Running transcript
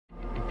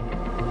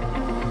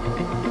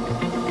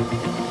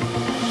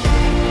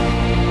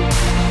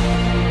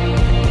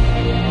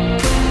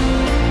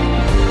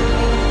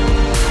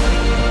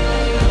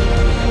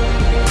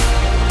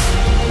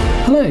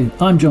Hello,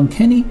 I'm John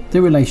Kenny,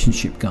 the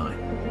Relationship Guy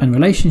and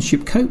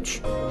Relationship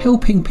Coach,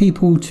 helping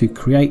people to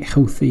create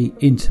healthy,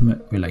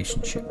 intimate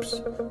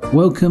relationships.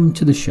 Welcome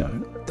to the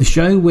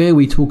show where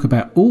we talk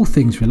about all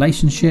things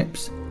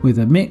relationships with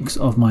a mix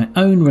of my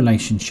own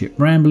relationship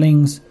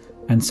ramblings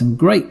and some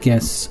great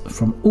guests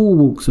from all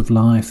walks of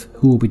life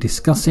who will be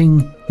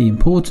discussing the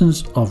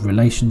importance of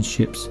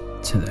relationships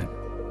to them.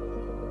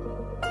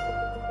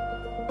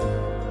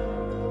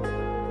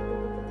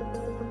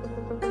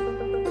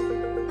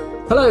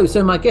 Hello,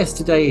 so my guest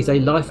today is a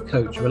life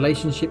coach,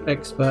 relationship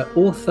expert,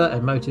 author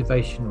and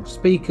motivational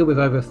speaker with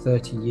over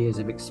 30 years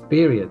of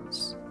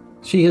experience.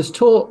 She has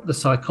taught the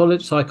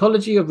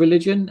psychology of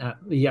religion at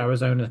the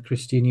Arizona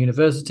Christian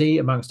University,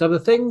 amongst other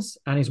things,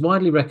 and is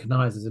widely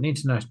recognized as an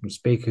international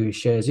speaker who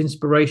shares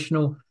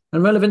inspirational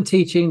and relevant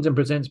teachings and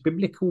presents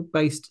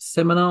biblical-based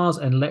seminars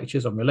and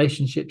lectures on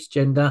relationships,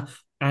 gender,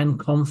 and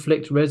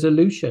conflict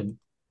resolution.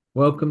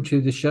 Welcome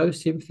to the show,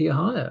 Cinthia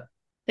Hiett.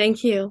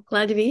 Thank you.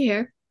 Glad to be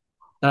here.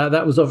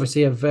 That was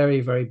obviously a very,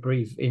 very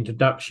brief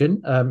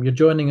introduction. You're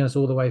joining us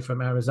all the way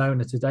from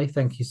Arizona today.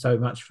 Thank you so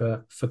much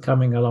for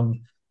coming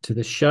along to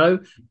the show.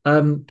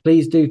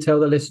 Please do tell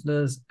the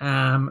listeners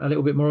a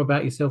little bit more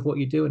about yourself, what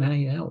you do and how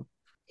you help.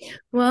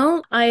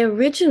 Well, I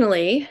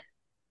originally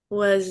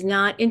was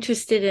not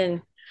interested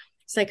in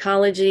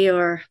psychology,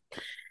 or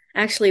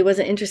actually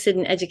wasn't interested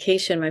in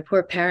education. My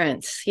poor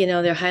parents,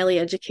 they're highly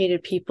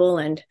educated people,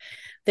 and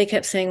they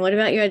kept saying, "What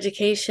about your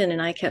education?" And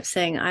I kept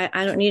saying,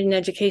 I don't need an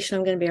education.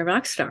 I'm going to be a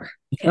rock star.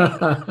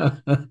 Okay.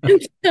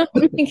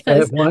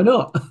 Because, why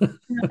not?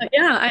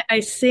 Yeah, I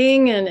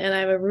sing and I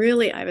have a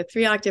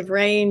 3-octave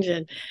range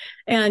and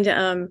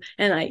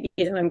I,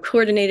 I'm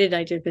coordinated.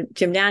 I did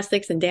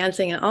gymnastics and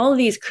dancing and all of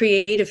these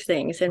creative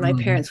things. And my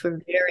parents were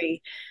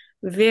very,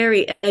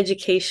 very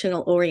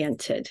educational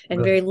oriented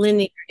and very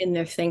linear in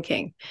their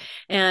thinking.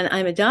 And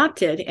I'm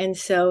adopted. And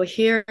so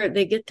here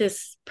they get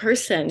this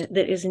person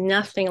that is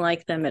nothing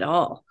like them at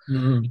all,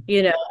 and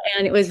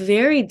it was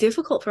very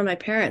difficult for my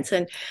parents.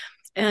 And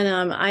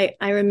I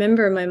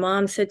remember my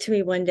mom said to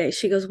me one day,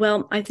 she goes,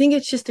 "Well, I think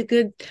it's just a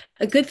good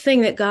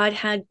thing that God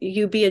had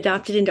you be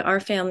adopted into our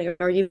family,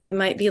 or you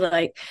might be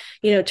like,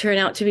 turn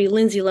out to be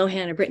Lindsay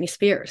Lohan or Britney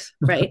Spears."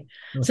 Right.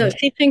 Okay. So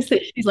she thinks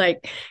that she's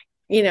like,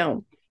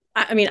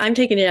 I mean, I'm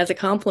taking it as a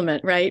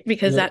compliment, right?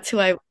 Because that's who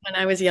when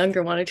I was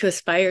younger, wanted to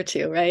aspire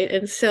to, right?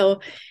 And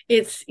so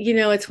it's,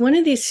 it's one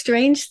of these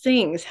strange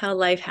things, how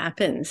life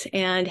happens.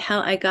 And how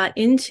I got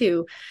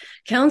into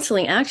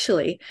counseling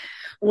actually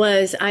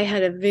was I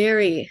had a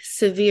very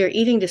severe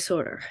eating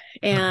disorder,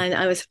 and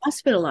I was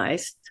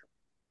hospitalized,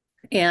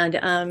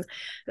 and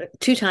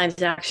 2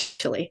 times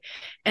actually.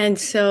 And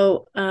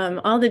so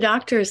all the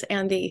doctors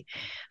and the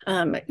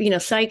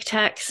psych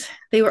techs,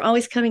 they were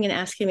always coming and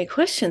asking me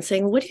questions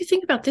saying, "What do you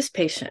think about this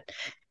patient?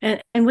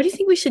 And what do you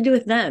think we should do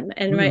with them?"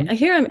 And right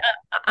here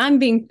I'm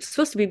being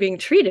supposed to be being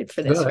treated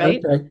for this,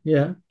 right? Okay.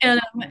 Yeah.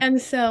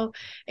 And so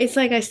it's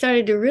like I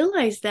started to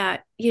realize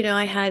that,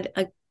 I had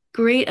a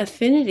great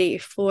affinity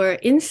for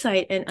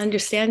insight and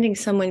understanding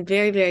someone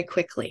very, very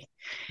quickly.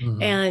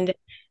 And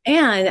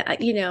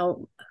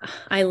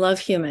I love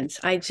humans.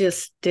 I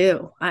just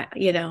do. I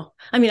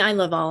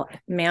love all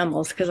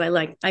mammals because I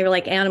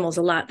like animals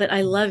a lot, but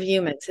I love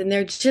humans, and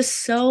they're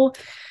just so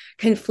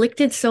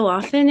conflicted so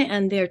often,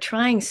 and they're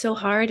trying so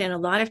hard. And a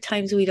lot of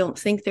times we don't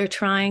think they're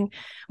trying.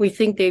 We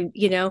think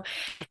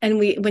and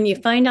when you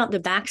find out the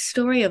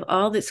backstory of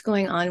all that's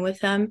going on with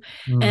them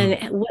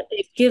and what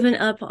they've given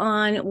up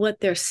on, what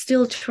they're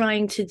still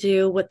trying to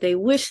do, what they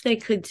wish they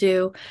could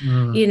do,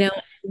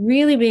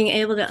 really being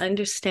able to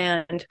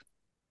understand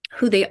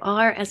who they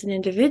are as an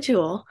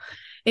individual,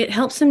 it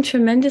helps them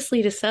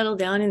tremendously to settle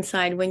down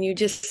inside when you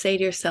just say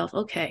to yourself,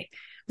 okay,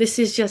 this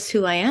is just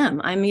who I am.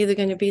 I'm either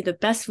going to be the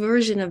best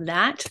version of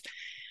that,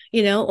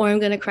 or I'm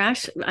going to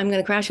crash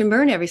and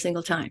burn every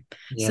single time.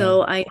 Yeah.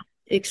 So I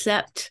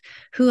accept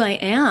who I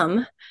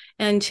am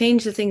and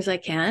change the things I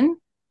can.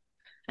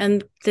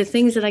 And the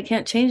things that I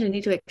can't change, I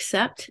need to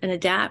accept and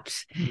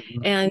adapt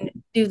and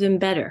do them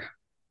better.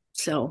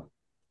 So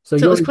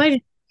it was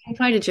quite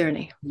a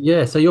journey.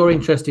 Yeah. So your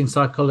interest in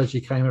psychology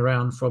came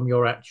around from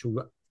your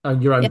actual,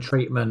 your own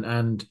treatment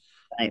and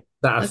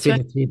that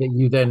affinity that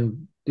you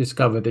then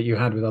discovered that you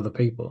had with other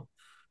people.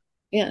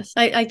 Yes.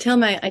 I tell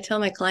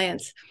my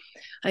clients,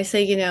 I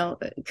say,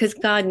 because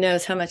God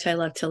knows how much I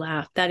love to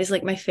laugh. That is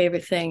like my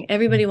favorite thing.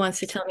 Everybody wants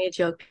to tell me a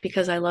joke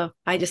because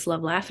I just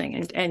love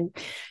laughing and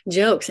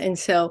jokes. And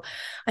so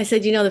I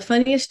said, the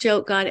funniest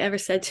joke God ever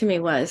said to me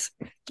was,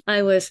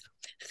 I was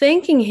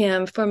thanking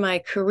him for my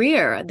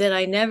career that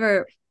I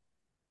never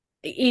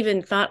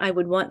even thought I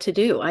would want to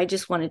do. I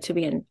just wanted to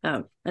be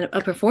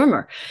a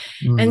performer.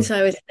 And so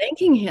I was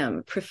thanking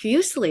him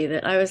profusely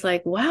that I was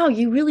like, wow,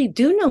 you really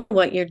do know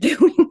what you're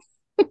doing.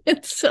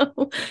 And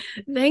so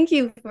thank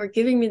you for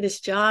giving me this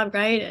job.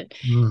 Right.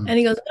 And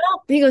he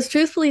goes,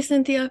 truthfully,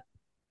 Cinthia,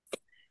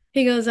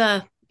 he goes,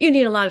 you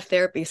need a lot of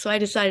therapy. So I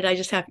decided I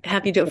just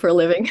have you do it for a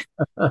living.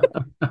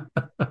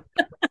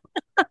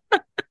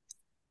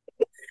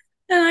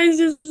 And I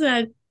just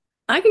said,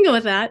 I can go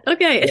with that.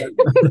 Okay.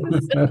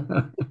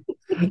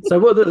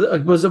 So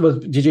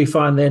did you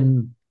find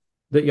then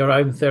that your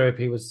own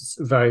therapy was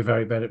very,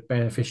 very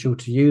beneficial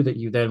to you, that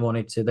you then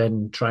wanted to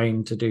then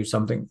train to do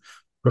something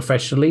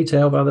professionally to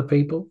help other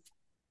people?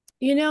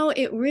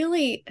 It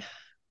really,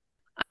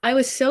 I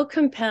was so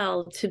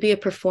compelled to be a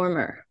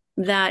performer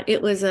that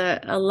it was a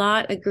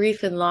lot of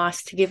grief and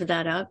loss to give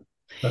that up,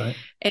 Right.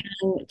 and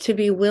to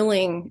be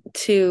willing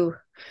to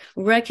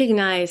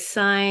recognize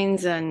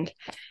signs and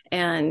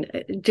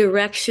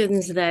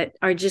directions that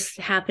are just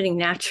happening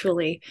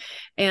naturally.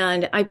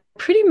 And I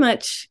pretty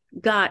much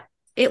got,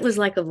 it was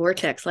like a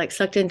vortex, like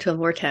sucked into a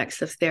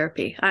vortex of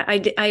therapy.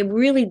 I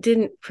really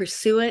didn't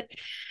pursue it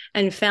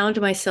and found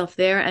myself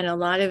there. And a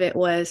lot of it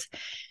was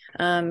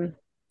um,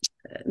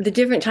 the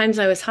different times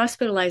I was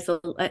hospitalized,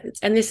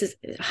 and this is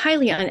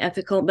highly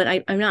unethical,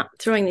 but I'm not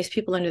throwing these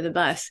people under the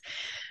bus,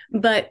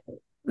 but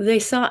they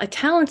saw a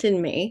talent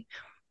in me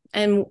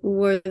and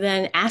were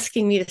then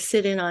asking me to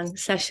sit in on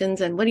sessions.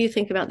 And what do you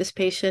think about this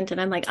patient?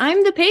 And I'm like,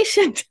 I'm the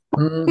patient.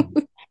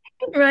 Mm.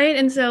 Right.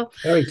 And so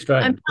Very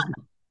strange.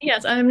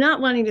 yes, I'm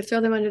not wanting to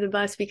throw them under the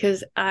bus,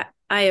 because I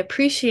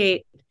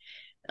appreciate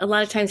a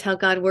lot of times how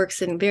God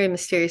works in very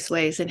mysterious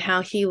ways, and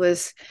how he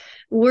was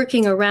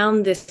working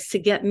around this to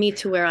get me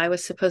to where I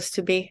was supposed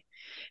to be.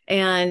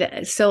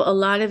 And so a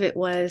lot of it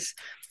was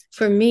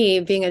for me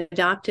being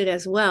adopted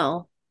as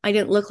well. I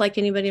didn't look like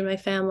anybody in my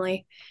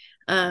family.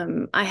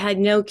 I had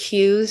no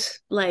cues,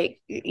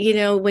 like,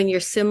 when you're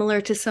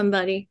similar to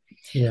somebody.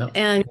 Yeah.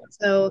 And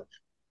so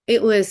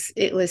it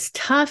was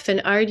tough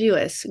and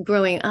arduous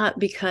growing up,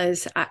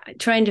 because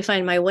trying to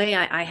find my way,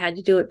 I had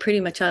to do it pretty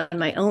much on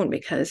my own,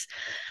 because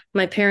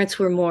my parents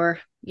were more,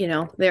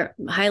 they're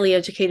highly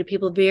educated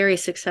people, very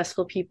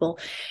successful people.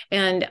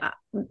 And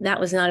that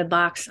was not a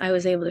box I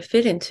was able to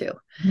fit into.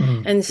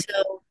 Mm. And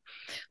so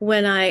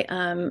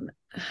when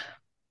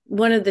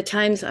one of the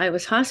times I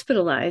was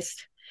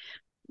hospitalized,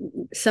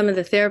 some of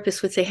the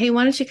therapists would say, hey,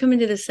 why don't you come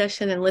into this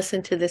session and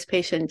listen to this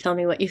patient and tell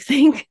me what you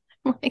think?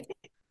 I'm like,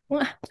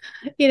 what?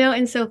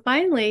 And so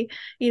finally,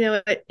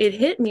 it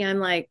hit me. I'm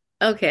like,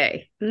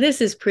 okay,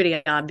 this is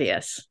pretty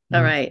obvious.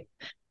 All right.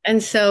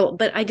 And so,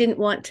 but I didn't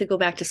want to go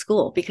back to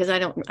school, because I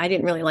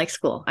didn't really like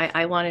school.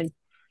 I wanted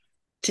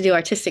to do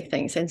artistic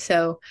things. And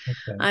so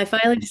I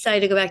finally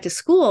decided to go back to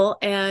school,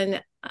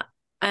 and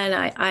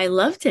I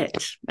loved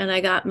it. And I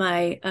got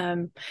my,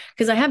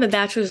 because I have a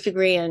bachelor's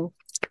degree in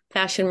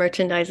fashion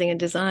merchandising and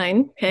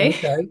design.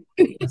 Okay.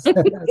 That's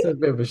a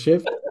bit of a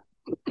shift.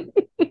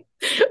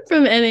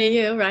 From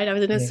NAU, right? I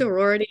was in a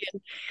sorority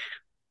and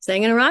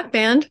sang in a rock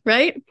band,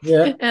 right?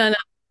 Yeah.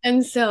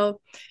 And so,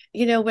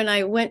 when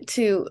I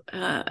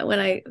when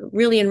I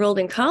really enrolled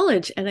in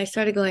college, and I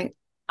started going,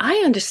 I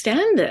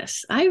understand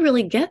this. I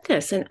really get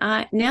this. And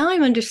now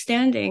I'm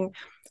understanding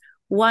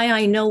why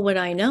I know what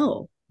I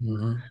know.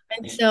 Mm-hmm.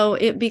 And so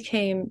it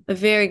became a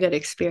very good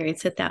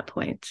experience at that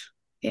point.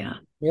 Yeah.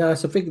 Yeah,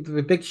 it's a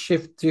big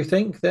shift. Do you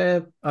think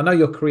there? I know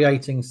you're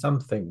creating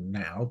something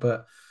now,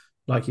 but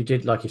like you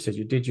said,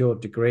 you did your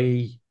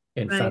degree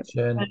in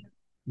fashion. Right.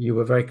 You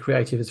were very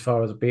creative as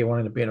far as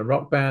wanting to be in a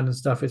rock band and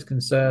stuff is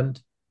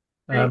concerned.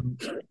 Right.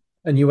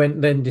 And you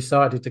then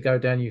decided to go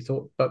down. You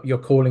thought, but your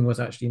calling was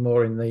actually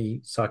more in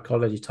the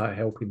psychology type,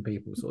 helping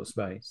people sort of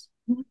space.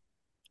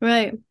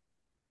 Right.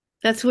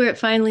 That's where it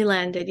finally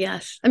landed.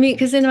 Yes. I mean,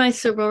 because in my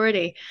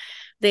sorority,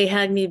 they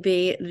had me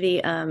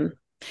be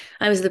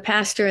I was the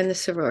pastor in the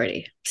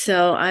sorority.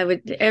 So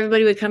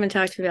everybody would come and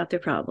talk to me about their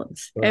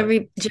problems. Right.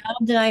 Every job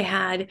that I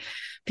had,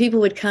 people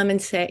would come and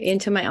say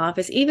into my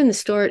office, even the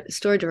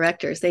store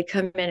directors, they'd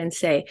come in and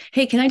say,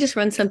 hey, can I just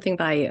run something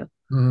by you?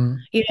 Mm-hmm.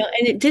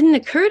 And it didn't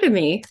occur to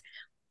me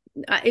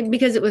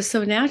because it was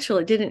so natural.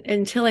 It didn't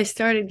until I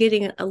started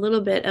getting a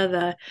little bit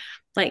of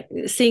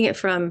seeing it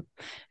from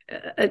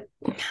a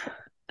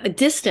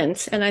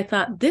distance. And I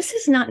thought, this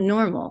is not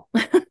normal.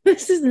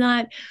 This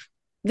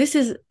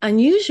is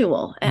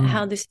unusual at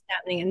how this is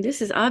happening. And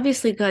this is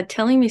obviously God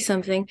telling me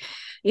something,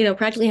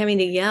 practically having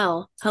to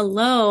yell,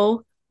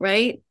 hello,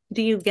 right?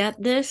 Do you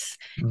get this?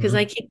 Because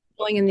I keep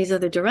going in these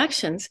other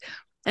directions.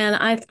 And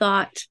I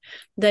thought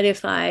that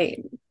if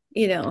I,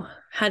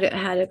 had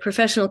a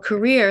professional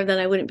career, then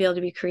I wouldn't be able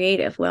to be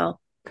creative. Well,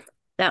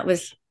 that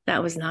was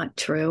not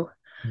true.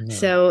 No.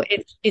 So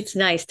it's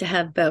nice to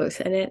have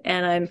both.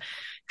 And I'm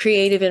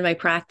creative in my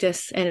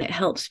practice, and it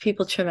helps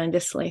people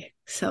tremendously.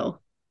 So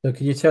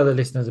can you tell the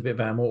listeners a bit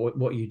about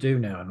what you do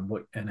now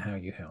and how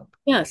you help?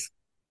 Yes.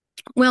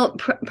 Well,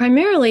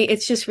 primarily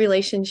it's just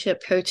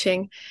relationship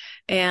coaching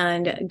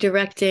and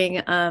directing.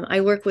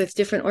 I work with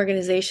different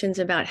organizations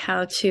about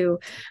how to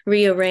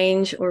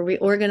rearrange or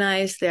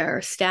reorganize their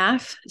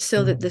staff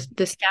so that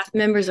the staff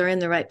members are in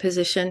the right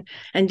position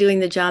and doing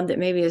the job that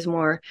maybe is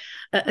more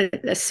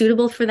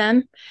suitable for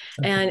them,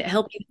 and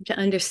helping to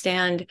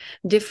understand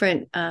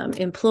different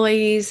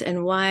employees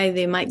and why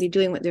they might be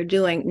doing what they're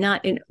doing,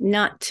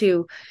 not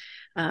to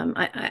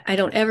I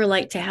don't ever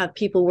like to have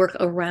people work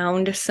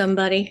around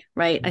somebody,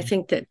 right? I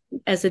think that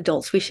as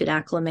adults, we should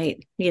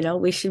acclimate,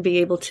 we should be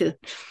able to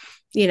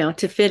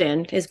to fit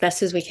in as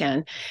best as we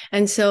can.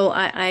 And so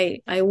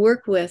I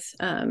work with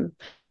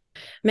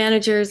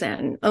managers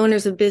and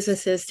owners of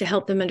businesses to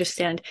help them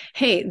understand,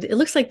 hey, it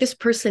looks like this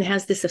person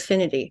has this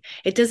affinity.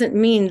 It doesn't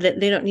mean that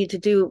they don't need to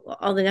do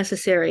all the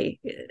necessary,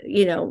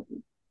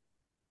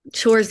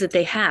 chores that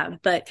they have,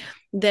 but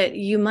that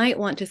you might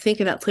want to think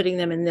about putting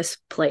them in this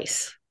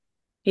place.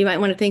 You might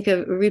want to think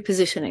of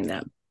repositioning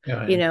them,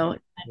 Yeah. Yeah.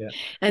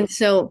 And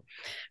so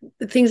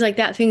things like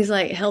that, things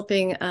like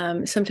helping,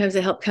 sometimes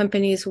I help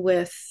companies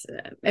with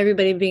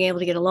everybody being able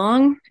to get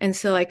along. And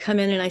so I come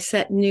in and I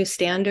set new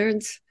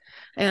standards.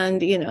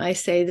 And I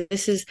say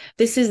this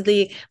is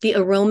the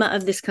aroma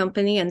of this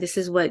company, and this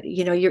is what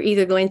you're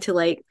either going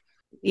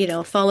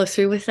to follow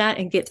through with that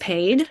and get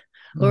paid,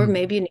 or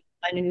maybe you need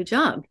to find a new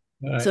job.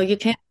 Right. So you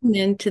can't come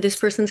into this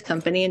person's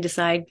company and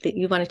decide that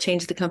you want to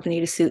change the company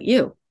to suit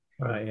you.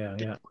 Right.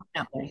 Yeah.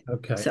 That way.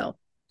 Okay. So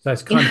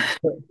it's kind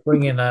of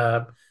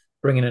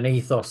bringing an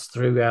ethos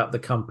throughout the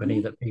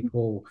company that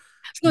people.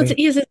 So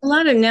it's a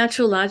lot of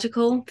natural,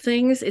 logical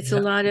things. It's a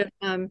lot of,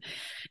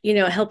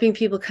 helping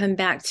people come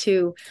back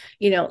to,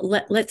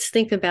 let's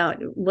think about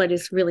what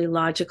is really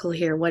logical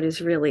here, what is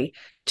really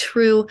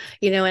true,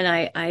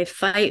 and I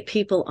fight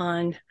people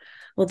on,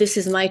 well, this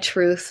is my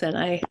truth. And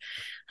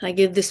I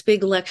give this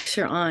big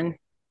lecture on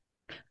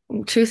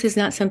truth is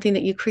not something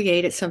that you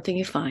create, it's something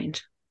you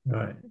find.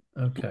 Right.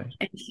 Okay.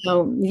 And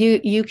so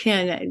you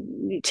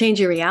can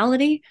change your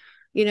reality.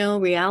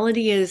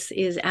 Reality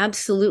is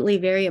absolutely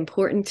very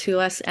important to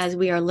us as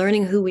we are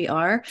learning who we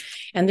are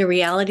and the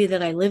reality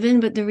that I live in.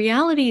 But the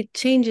reality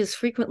changes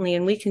frequently,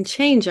 and we can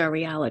change our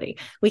reality.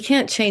 We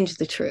can't change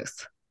the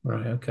truth.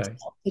 Right. Okay.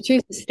 The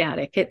truth is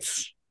static.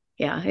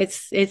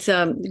 It's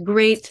a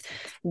great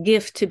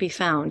gift to be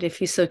found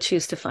if you so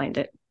choose to find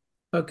it.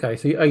 Okay,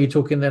 so are you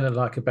talking then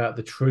about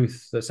the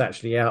truth that's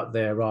actually out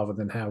there rather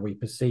than how we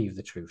perceive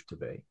the truth to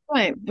be?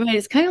 Right.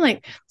 It's kind of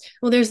like,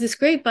 well, there's this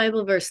great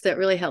Bible verse that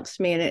really helps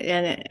me,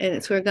 and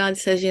it's where God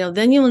says,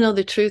 then you will know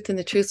the truth, and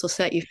the truth will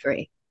set you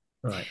free.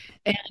 Right.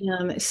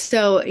 And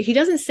so He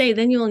doesn't say,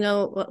 then you will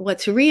know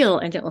what's real,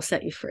 and it will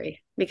set you free,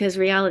 because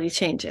reality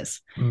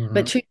changes,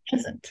 but truth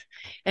doesn't.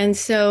 And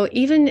so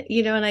even,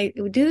 and I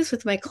do this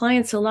with my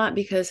clients a lot,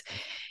 because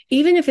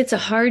even if it's a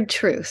hard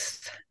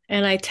truth,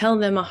 and I tell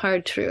them a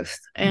hard truth,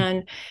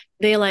 and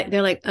they're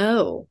like,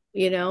 oh,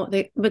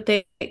 but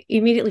they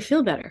immediately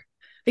feel better,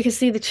 because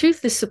see, the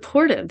truth is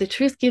supportive. The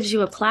truth gives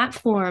you a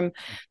platform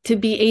to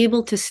be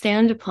able to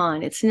stand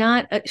upon. It's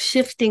not a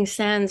shifting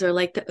sands or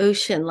like the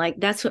ocean. Like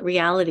that's what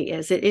reality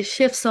is. It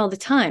shifts all the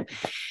time,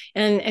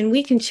 and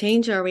we can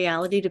change our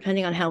reality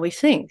depending on how we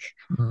think.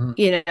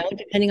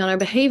 Depending on our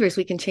behaviors,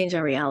 we can change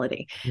our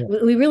reality. Yeah.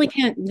 We really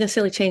can't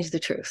necessarily change the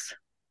truth.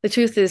 The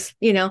truth is,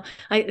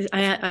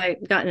 I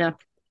got in a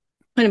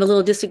kind of a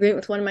little disagreement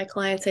with one of my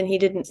clients, and he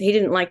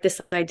didn't like this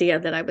idea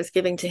that I was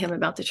giving to him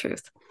about the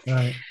truth.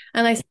 Right.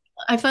 And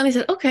I finally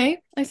said, okay.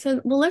 I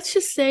said, well, let's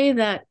just say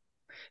that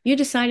you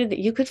decided that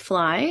you could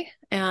fly,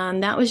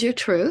 and that was your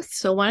truth.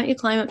 So why don't you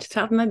climb up to the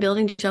top of my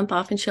building, jump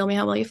off, and show me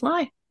how well you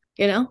fly?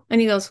 And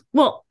he goes,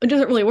 well, it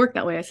doesn't really work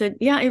that way. I said,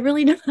 yeah, it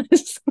really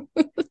does.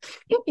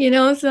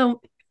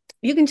 So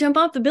you can jump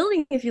off the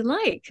building if you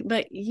like,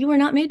 but you are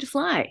not made to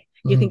fly.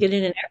 You can get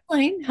in an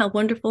airplane. How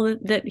wonderful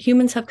that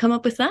humans have come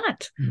up with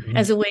that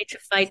as a way to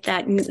fight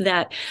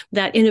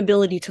that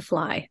inability to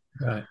fly.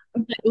 Right.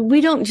 But we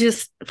don't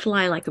just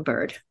fly like a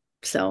bird.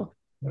 So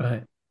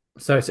right.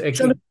 So it's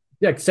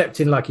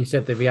accepting, like you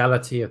said, the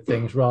reality of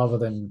things rather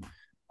than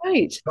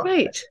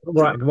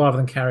rather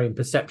than carrying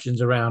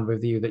perceptions around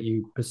with you that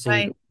you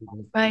perceive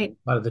right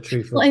of the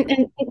truth. Well,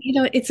 and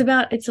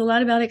it's a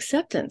lot about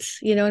acceptance,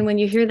 and when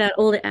you hear that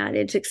old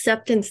adage,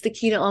 acceptance the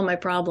key to all my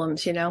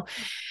problems,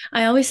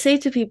 I always say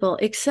to people,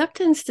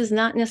 acceptance does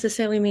not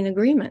necessarily mean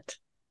agreement.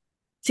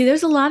 See,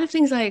 there's a lot of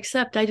things I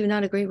accept I do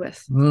not agree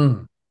with.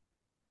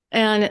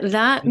 And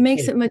that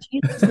makes it much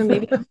easier for me,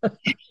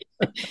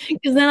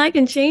 because then I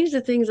can change the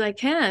things I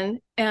can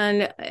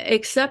and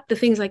accept the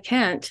things I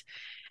can't,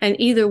 and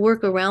either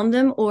work around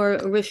them or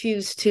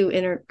refuse to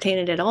entertain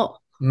it at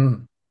all. Right?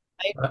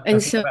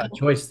 And so that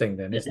choice thing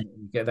then, isn't it?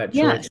 You get that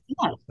choice to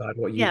decide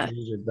what you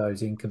do with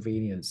those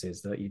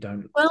inconveniences that you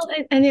don't. Well,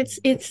 and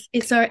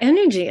it's our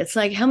energy. It's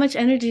like, how much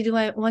energy do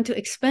I want to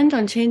expend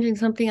on changing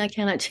something I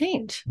cannot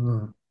change?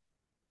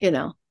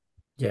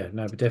 Yeah,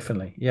 no, but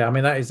definitely. Yeah, I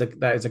mean, that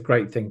is a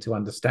great thing to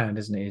understand,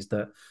 isn't it? Is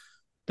that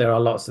there are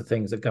lots of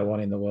things that go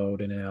on in the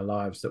world and in our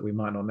lives that we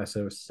might not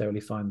necessarily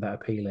find that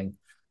appealing.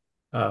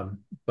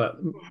 But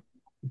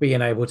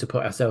being able to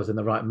put ourselves in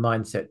the right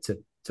mindset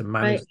to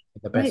manage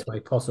the best way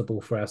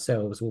possible for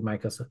ourselves will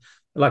make us,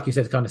 like you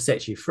said, kind of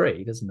sets you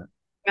free, doesn't it?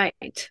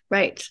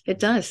 Right. It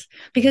does,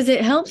 because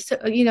it helps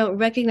to,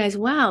 recognize,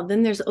 wow,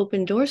 then there's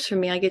open doors for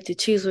me. I get to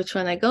choose which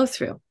one I go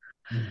through.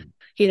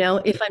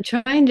 If I'm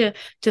trying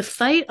to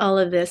fight all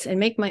of this and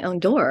make my own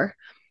door,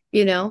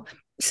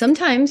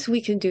 sometimes we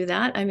can do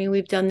that. I mean,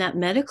 we've done that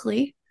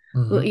medically.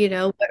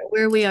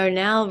 Where we are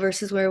now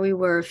versus where we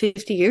were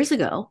 50 years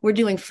ago, we're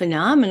doing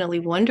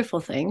phenomenally wonderful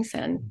things.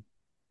 And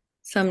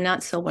some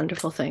not so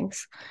wonderful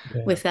things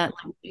Yeah. with that.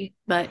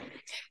 But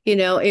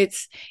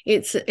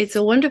it's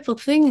a wonderful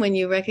thing when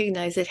you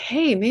recognize that,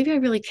 hey, maybe I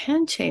really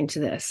can change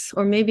this,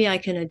 or maybe I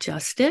can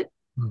adjust it,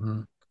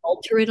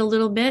 alter it a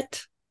little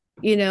bit,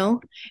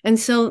 and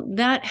so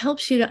that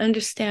helps you to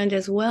understand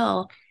as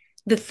well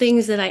the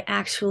things that I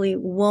actually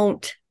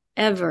won't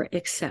ever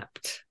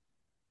accept.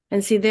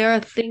 And see, there are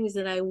things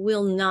that I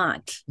will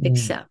not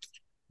accept.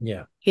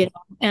 Yeah.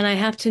 And I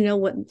have to know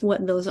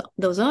what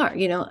those are.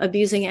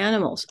 Abusing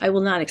animals, I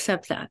will not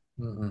accept that.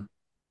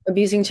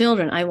 Abusing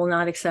children, I will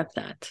not accept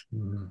that.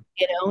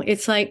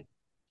 It's like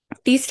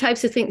these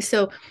types of things.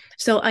 So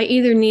I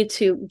either need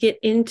to get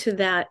into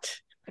that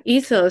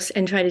ethos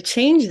and try to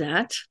change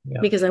that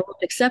because I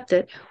won't accept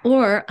it,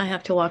 or I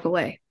have to walk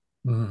away.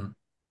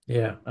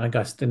 Yeah, I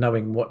guess the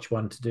knowing which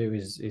one to do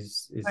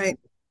is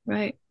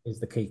right is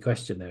the key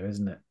question there,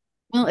 isn't it?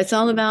 Well, it's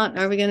all about,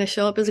 are we going to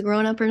show up as a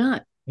grown up or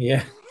not?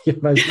 Yeah,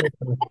 most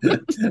definitely.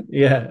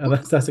 Yeah, and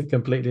that's a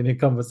completely new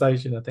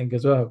conversation, I think,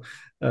 as well.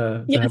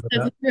 Yes,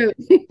 that's true.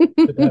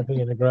 About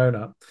being a grown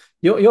up.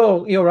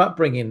 Your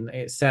upbringing,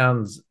 it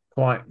sounds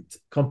quite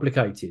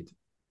complicated.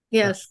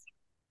 Yes.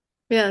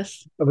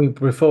 Yes. I mean,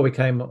 before we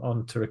came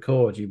on to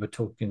record, you were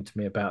talking to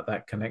me about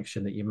that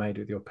connection that you made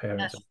with your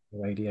parents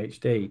with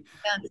ADHD.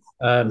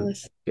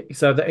 Yes.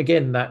 So that,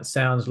 again, that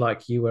sounds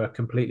like you were a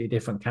completely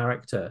different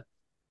character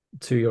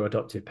to your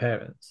adoptive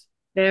parents.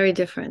 Very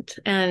different.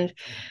 And,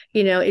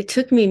 it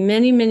took me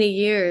many, many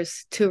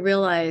years to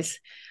realize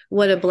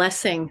what a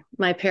blessing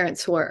my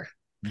parents were.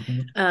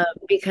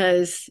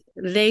 Because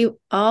they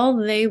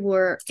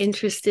were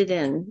interested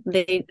in,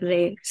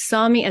 they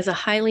saw me as a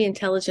highly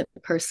intelligent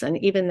person,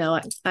 even though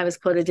I was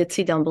quote a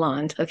ditzy dumb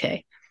blonde,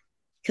 okay,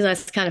 because I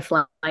was kind of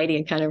flighty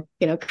and kind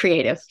of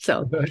creative.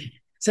 So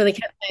they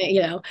kept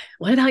saying,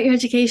 what about your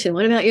education?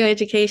 What about your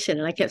education?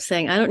 And I kept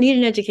saying, I don't need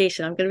an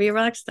education. I'm going to be a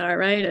rock star,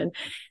 right? And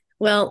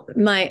well,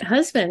 my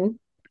husband,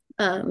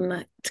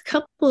 a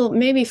couple,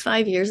 maybe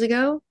 5 years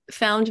ago,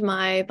 found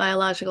my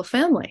biological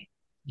family.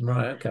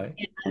 Right. Okay.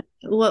 And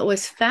what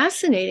was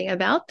fascinating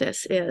about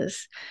this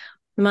is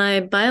my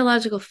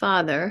biological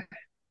father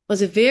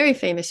was a very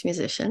famous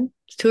musician,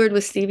 toured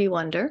with Stevie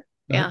Wonder.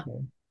 Yeah.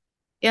 Okay.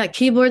 Yeah.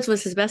 Keyboards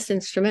was his best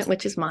instrument,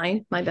 which is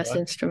my best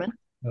instrument.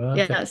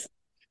 Okay. Yes.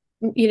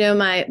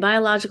 My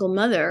biological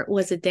mother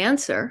was a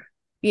dancer,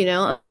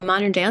 a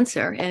modern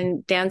dancer,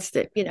 and danced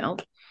at,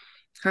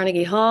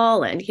 Carnegie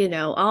Hall, and,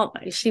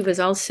 she was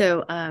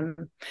also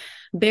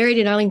buried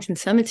in Arlington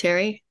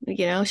Cemetery.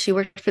 She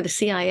worked for the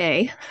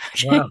CIA.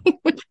 Wow.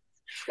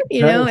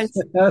 And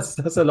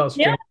that's a lot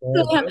stranger.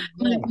 Yeah.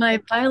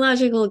 My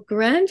biological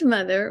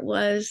grandmother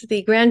was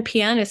the grand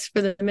pianist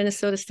for the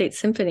Minnesota State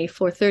Symphony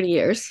for 30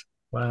 years.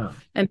 Wow.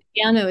 And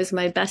piano is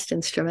my best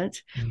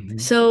instrument.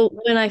 So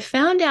when I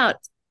found out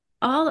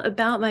all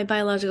about my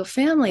biological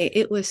family,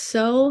 it was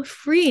so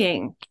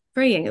freeing.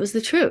 It was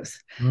the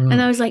truth.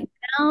 And I was like,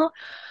 now,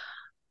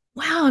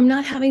 wow, I'm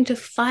not having to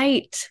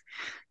fight,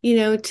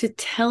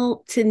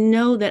 to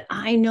know that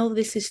I know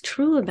this is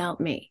true about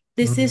me.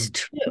 This is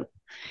true,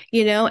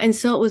 and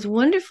so it was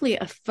wonderfully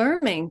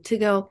affirming to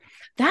go,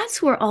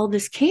 that's where all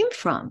this came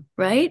from,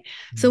 right?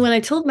 So when I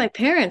told my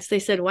parents, they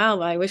said, wow,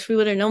 I wish we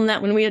would have known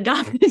that when we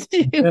adopted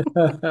you.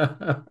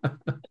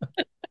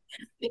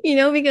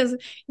 Because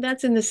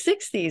that's in the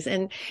 60s.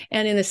 And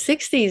in the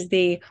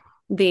 60s,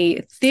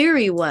 the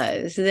theory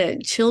was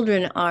that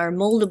children are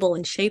moldable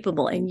and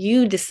shapeable, and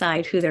you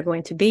decide who they're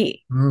going to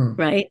be,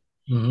 right?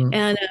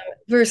 And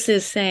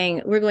versus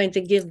saying we're going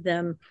to give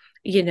them,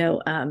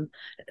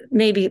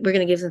 maybe we're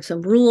going to give them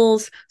some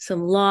rules,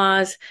 some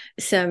laws,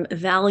 some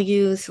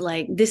values,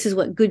 like this is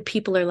what good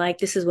people are like.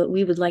 This is what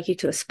we would like you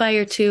to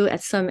aspire to.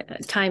 At some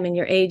time in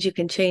your age, you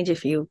can change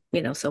if you,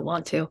 so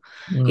want to,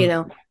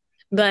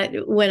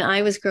 But when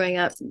I was growing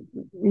up,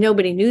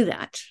 nobody knew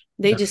that.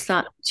 They just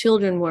thought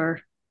children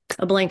were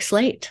a blank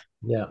slate.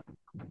 Yeah.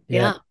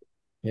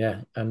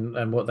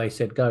 And what they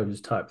said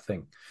goes type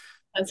thing.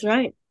 That's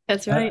right.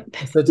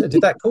 So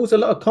did that cause a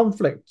lot of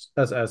conflict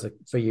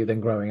for you then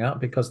growing up?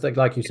 Because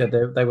like you said,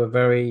 they were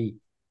very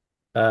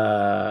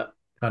kind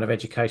of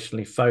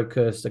educationally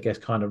focused, I guess,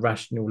 kind of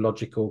rational,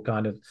 logical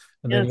kind of,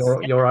 and then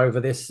you're over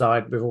this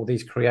side with all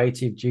these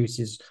creative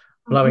juices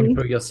flowing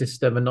through your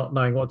system and not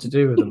knowing what to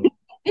do with them.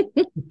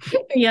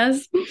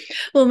 Yes.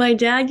 Well, my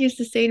dad used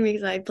to say to me,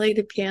 because I played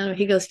the piano,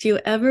 he goes, do you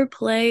ever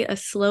play a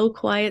slow,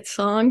 quiet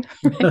song?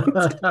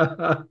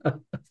 And,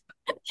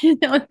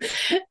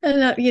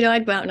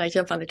 I'd go out and I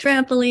jump on the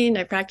trampoline,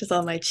 I practice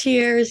all my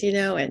cheers,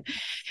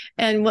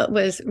 and what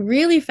was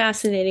really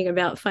fascinating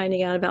about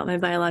finding out about my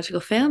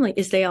biological family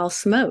is they all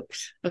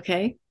smoked.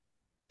 Okay.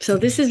 So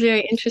this is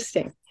very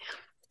interesting.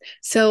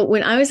 So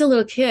when I was a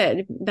little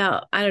kid,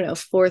 about, I don't know,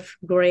 4th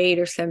grade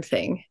or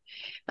something,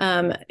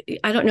 I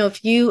don't know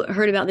if you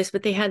heard about this,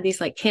 but they had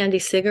these like candy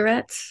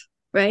cigarettes,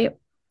 right?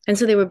 And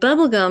so they were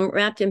bubble gum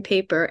wrapped in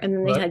paper, and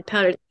then they had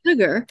powdered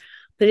sugar,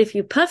 but if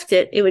you puffed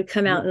it, it would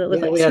come out and it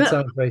looked like we smoke. had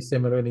something very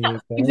similar in the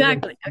UK.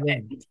 Exactly.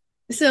 Okay.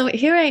 So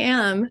here I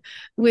am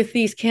with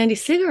these candy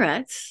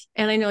cigarettes,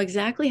 and I know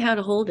exactly how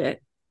to hold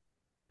it.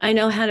 I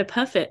know how to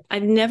puff it.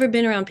 I've never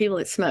been around people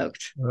that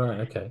smoked.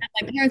 Right. Okay. And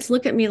my parents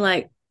look at me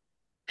like,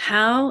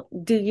 how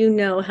do you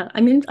know how?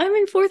 I'm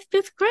in fourth,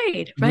 fifth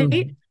grade, right?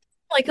 Mm.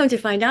 I come to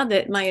find out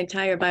that my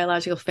entire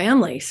biological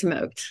family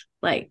smoked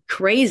like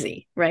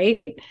crazy,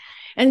 right?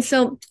 And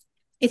so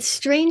it's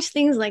strange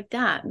things like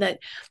that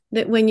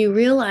when you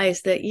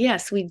realize that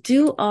yes, we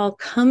do all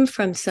come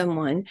from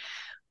someone.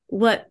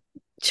 What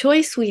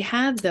choice we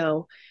have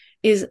though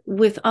is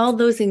with all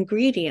those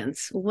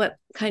ingredients, what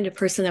kind of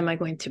person am I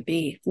going to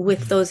be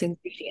with those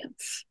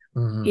ingredients?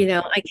 Mm. You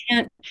know,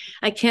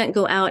 I can't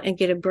go out and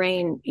get a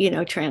brain,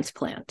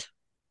 transplant.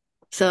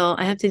 So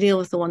I have to deal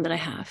with the one that I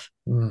have.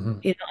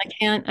 Mm.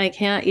 I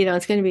can't,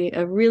 it's going to be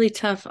a really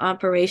tough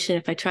operation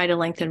if I try to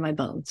lengthen my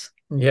bones,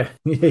 Yeah.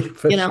 Yeah,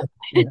 for you know,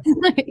 sure.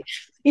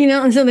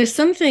 Yeah. and so there's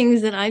some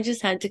things that I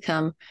just had to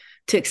come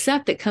to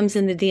accept that comes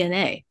in the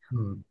DNA.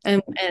 Mm.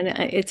 And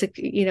it's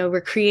we're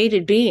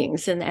created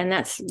beings, and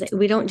that's,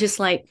 we don't just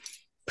like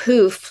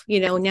poof,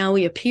 now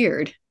we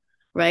appeared,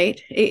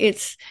 right?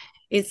 It's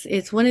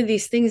one of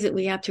these things that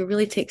we have to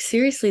really take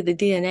seriously, the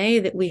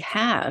DNA that we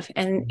have,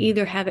 and Mm.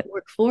 either have it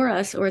work for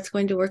us or it's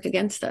going to work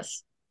against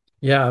us.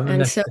 Yeah, I mean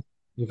And that's so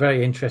you're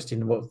very interested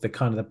in what the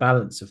kind of the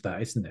balance of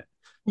that, isn't it?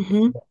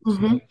 mhm, What's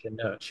mhm. nature,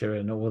 nurture,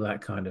 and all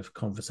that kind of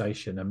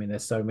conversation. I mean,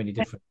 there's so many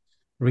different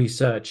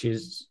research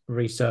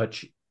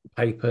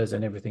papers,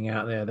 and everything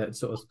out there that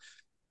sort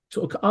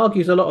of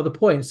argues a lot of the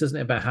points, doesn't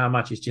it, about how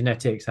much is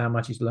genetics, how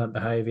much is learned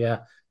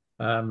behavior.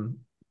 Um,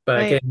 but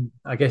Right. again,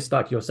 I guess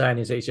like you're saying,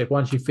 is it's just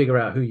once you figure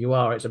out who you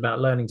are, it's about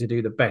learning to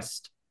do the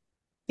best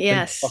that you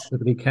Yes.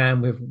 possibly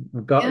can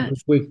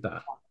Yes. with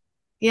that.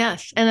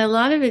 Yes. And a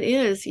lot of it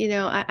is,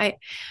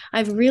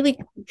 I've really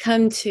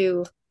come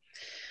to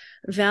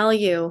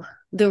value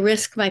the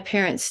risk my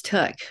parents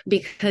took,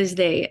 because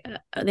they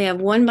have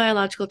one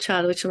biological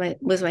child, which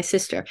was my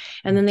sister,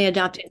 and then they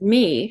adopted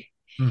me,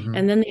 Mm-hmm.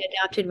 and then they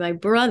adopted my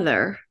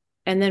brother,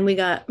 and then we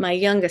got my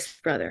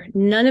youngest brother.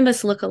 None of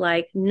us look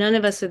alike. None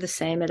of us are the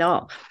same at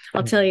all.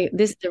 I'll tell you,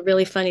 this is a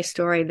really funny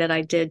story that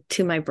I did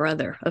to my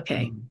brother.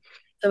 Okay. Mm-hmm.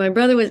 So my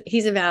brother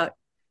he's about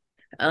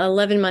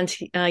 11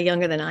 months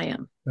younger than I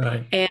am.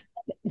 Right. And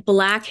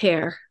black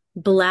hair,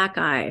 black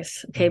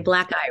eyes. Okay. Mm.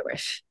 Black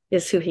Irish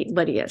is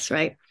what he is.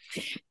 Right.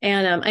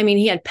 And I mean,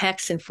 he had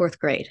pecs in fourth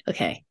grade.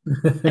 Okay.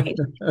 I mean,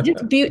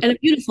 and a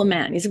beautiful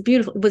man. Was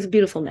a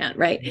beautiful man,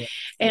 right?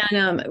 Yeah.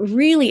 And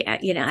really,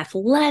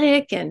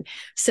 athletic. And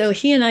so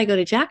he and I go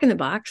to Jack in the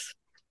Box,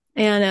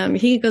 and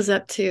he goes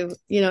up to,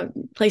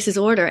 place his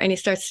order, and he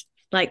starts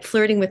like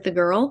flirting with the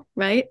girl,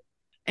 right?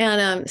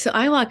 And so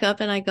I walk up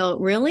and I go,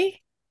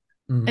 "Really?"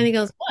 And Mm. he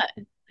goes, "What?"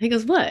 He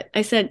goes, "What?"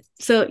 I said,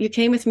 "So you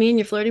came with me and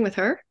you're flirting with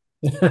her?"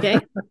 Okay.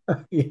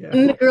 Yeah.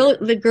 And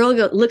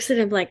looks at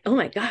him like, "Oh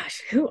my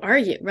gosh, who are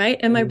you?" Right?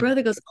 And my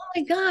brother goes, "Oh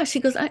my gosh." He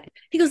goes,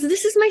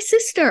 "This is my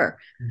sister."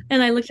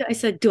 And I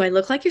said, "Do I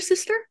look like your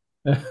sister?"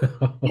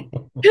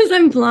 Because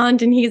I'm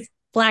blonde and he's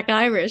black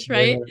Irish,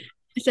 right? Yeah.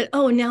 I said,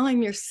 "Oh, now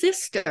I'm your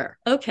sister."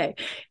 Okay.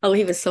 Oh,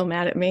 he was so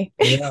mad at me.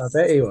 Yeah, I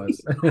bet he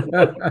was.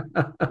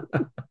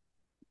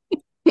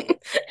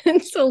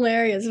 It's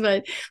hilarious.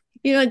 But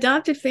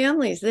adopted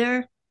families,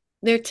 they're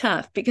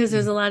tough, because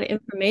there's a lot of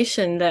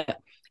information that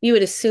you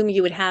would assume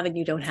you would have and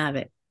you don't have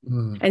it.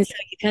 Mm. And so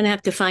you kind of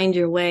have to find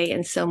your way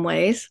in some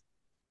ways.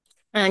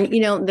 And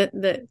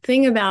the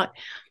thing about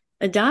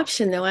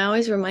adoption, though, I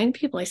always remind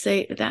people, I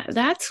say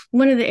that's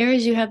one of the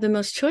areas you have the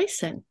most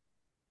choice in.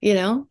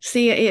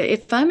 See,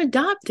 if I'm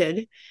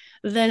adopted,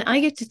 then I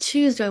get to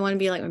choose. Do I want to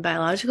be like my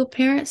biological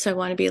parents? Do I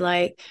want to be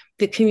like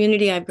the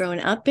community I've grown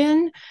up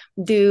in?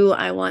 Do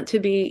I want to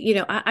be,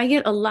 I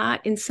get a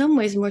lot, in some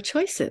ways, more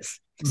choices.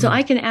 So Mm.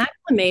 I can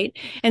acclimate.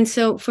 And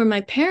so for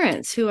my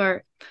parents, who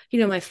are,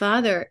 my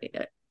father,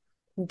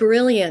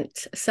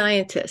 brilliant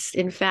scientist.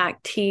 In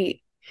fact,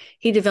 he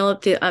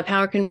developed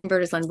power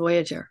converters on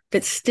Voyager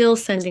that's still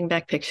sending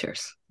back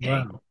pictures. Okay.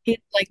 Wow. He's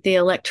like the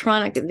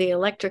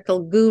electrical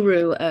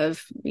guru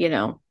of,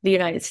 the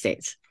United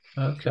States.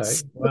 Okay.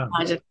 Super Wow.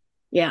 logical.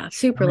 Yeah, I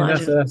super mean,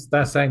 that's logical.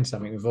 that's saying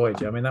something with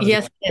Voyager. I mean, that was in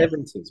Yes, the yes,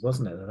 70s,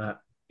 wasn't it? That.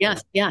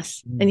 yes,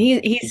 yes. And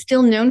Mm. he's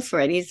still known for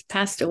it. He's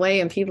passed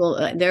away, and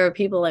there are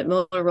people at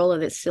Motorola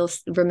that still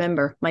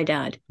remember my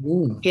dad,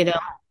 Mm. you know.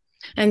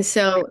 And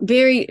so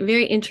very,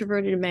 very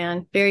introverted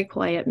man, very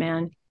quiet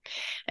man.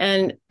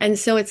 And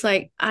so it's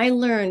like I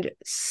learned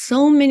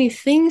so many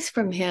things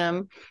from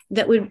him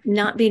that would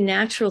not be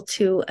natural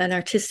to an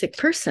artistic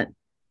person.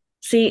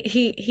 See,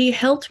 he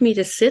helped me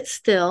to sit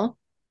still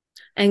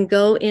and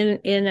go in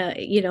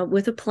a,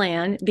 with a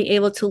plan, be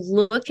able to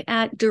look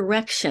at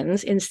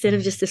directions instead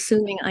of Mm. just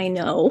assuming I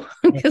know,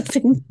 because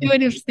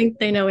intuitives think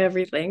they know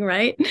everything,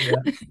 right? Yeah.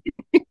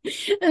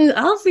 And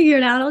I'll figure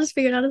it out. I'll just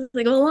figure it out as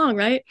I go along,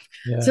 right?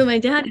 Yeah. So my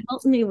dad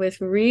helped me with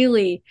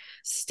really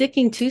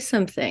sticking to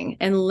something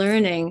and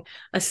learning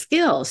a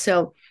skill.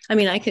 So I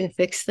mean, I can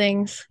fix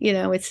things,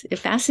 it's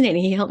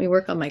fascinating. He helped me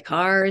work on my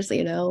cars,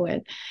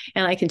 and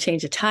I can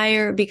change a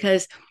tire,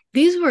 because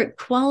these were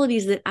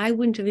qualities that I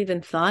wouldn't have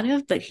even thought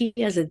of. But he,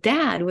 as a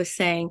dad, was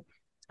saying,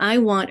 I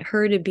want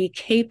her to be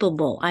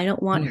capable. I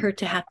don't want Mm. her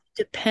to have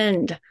to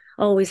depend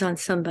always on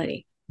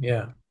somebody.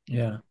 Yeah.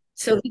 Yeah.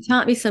 So he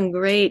taught me some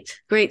great,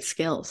 great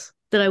skills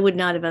that I would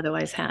not have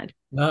otherwise had.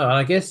 No, and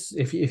I guess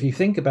if you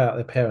think about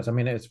the parents, I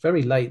mean, it's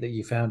very late that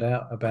you found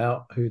out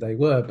about who they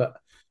were, but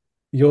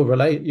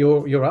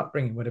your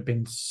upbringing would have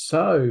been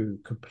so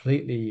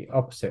completely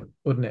opposite,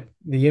 wouldn't it?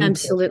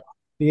 Absolutely.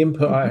 The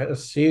input, I Mhm.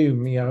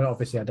 assume,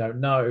 obviously I don't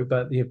know,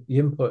 but the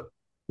input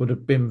would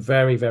have been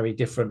very, very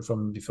different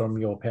from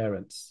your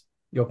parents,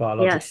 your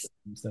biological Yes.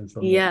 parents, than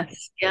from your.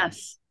 Yes.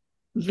 Yes.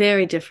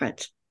 Very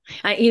different.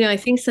 I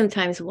think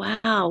sometimes,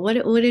 wow,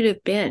 what would it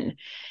have been?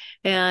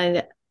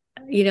 And,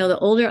 the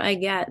older I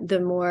get, the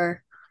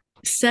more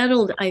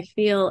settled I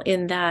feel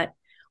in that,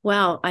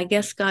 wow, I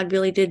guess God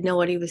really did know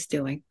what he was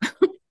doing.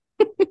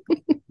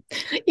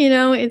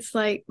 It's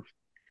like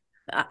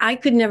I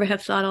could never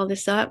have thought all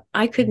this up.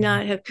 I could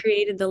not have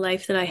created the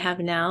life that I have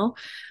now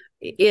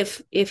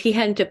if he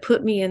hadn't to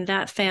put me in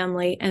that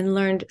family and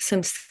learned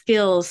some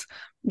skills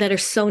that are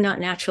so not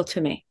natural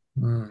to me.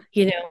 Mm,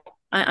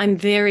 I'm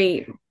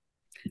very,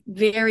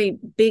 very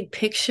big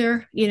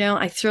picture.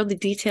 I throw the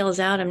details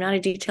out. I'm not a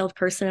detailed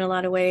person in a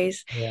lot of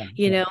ways, yeah,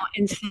 yeah.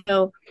 and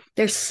so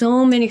there's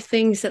so many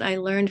things that I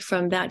learned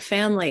from that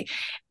family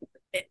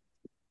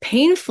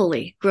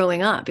painfully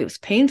growing up. It was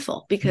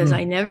painful because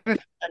I Mm, never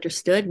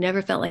understood,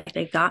 never felt like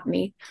they got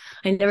me.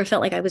 I never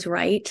felt like I was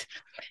right.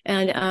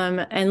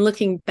 And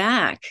looking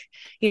back,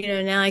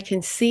 now I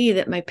can see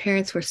that my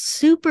parents were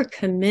super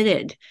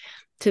committed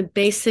to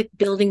basic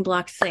building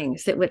block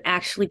things that would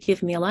actually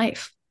give me a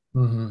life.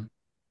 mhm.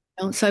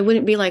 So I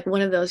wouldn't be like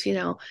one of those,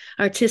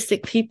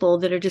 artistic people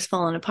that are just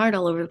falling apart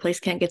all over the place,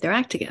 can't get their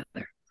act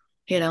together,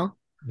 you know?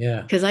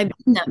 Yeah, Because I've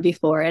done that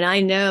before and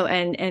I know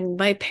and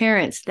my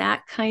parents,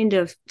 that kind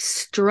of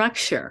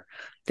structure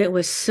that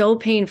was so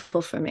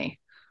painful for me,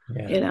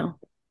 you yeah. know,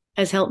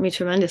 has helped me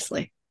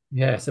tremendously.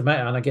 Yeah, so mate,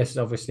 and I guess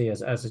obviously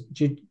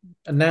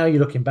and now you're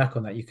looking back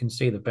on that, you can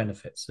see the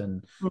benefits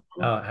and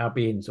Mhm. how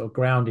being sort of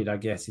grounded, I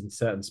guess, in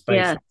certain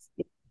spaces Yes,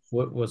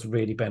 was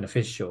really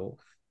beneficial.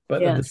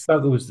 But the yes.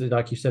 struggles that,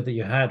 like you said, that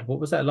you had, what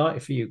was that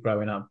like for you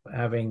growing up,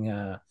 having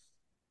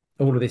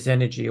all of this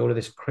energy, all of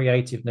this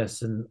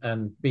creativeness,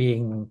 and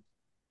being,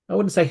 I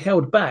wouldn't say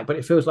held back, but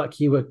it feels like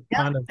you were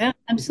Yeah, kind of yeah,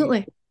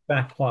 absolutely.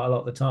 back quite a lot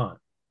of the time.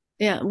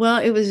 Yeah.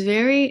 Well, it was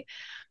very,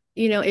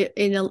 in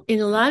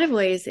a lot of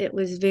ways, it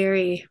was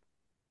very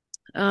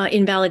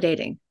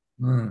invalidating.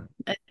 Mm,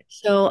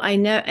 So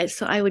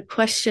I would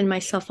question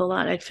myself a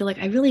lot. I'd feel like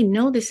I really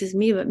know this is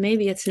me, but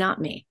maybe it's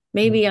not me.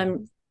 Maybe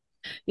mm,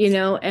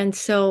 and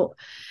so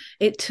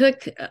it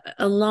took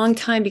a long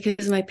time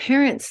because my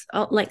parents,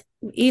 like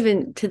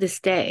even to this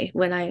day,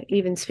 when I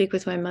even speak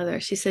with my mother,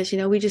 she says,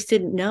 we just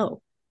didn't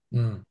know.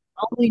 mm,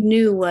 All we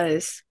knew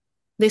was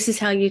this is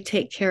how you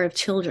take care of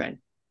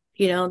children.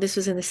 This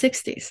was in the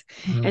 60s.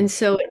 mm, And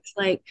so it's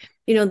like,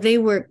 they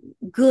were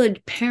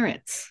good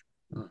parents,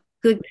 mm.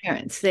 good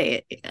parents.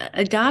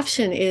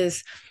 Adoption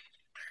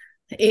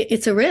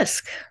it's a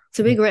risk. It's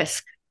a Yeah, big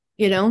risk,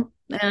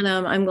 and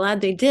I'm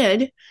glad they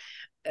did.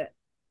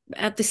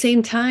 At the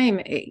same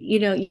time,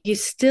 you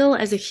still,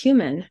 as a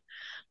human,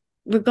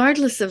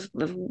 regardless of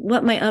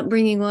what my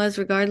upbringing was,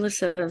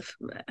 regardless of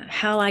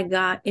how I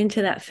got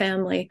into that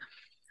family,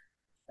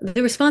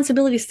 the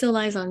responsibility still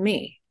lies on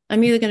me.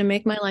 I'm either going to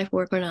make my life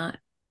work or not,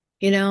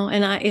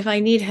 and if I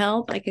need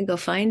help, I can go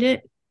find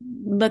it.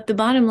 But the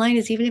bottom line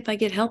is, even if I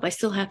get help, I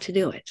still have to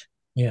do it.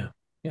 yeah,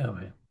 yeah,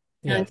 man.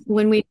 Yeah. And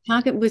when we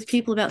talk with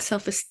people about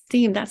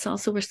self-esteem, that's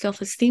also where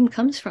self-esteem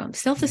comes from. Mm.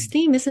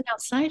 Self-esteem isn't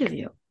outside of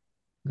you,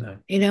 No.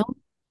 you know?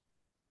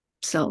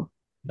 So,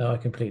 No, I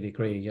completely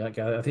agree. I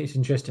think it's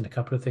interesting a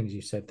couple of things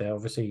you said there.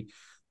 Obviously,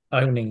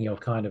 owning your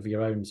kind of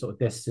your own sort of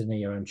destiny,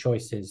 your own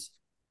choices,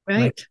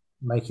 make, right.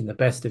 making the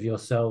best of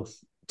yourself,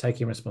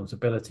 taking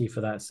responsibility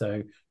for that.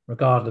 So,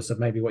 regardless of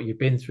maybe what you've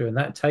been through, and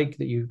that take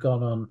that you've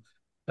gone on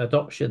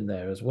adoption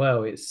there as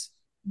well,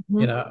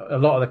 Mhm. a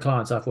lot of the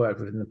clients I've worked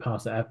with in the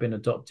past that have been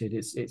adopted,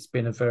 it's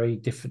been a very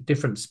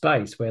different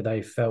space where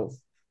they felt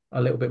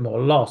a little bit more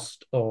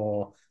lost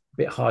or a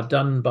bit hard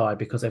done by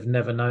because they've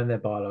never known their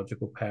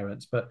biological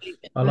parents. But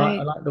I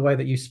Right. like the way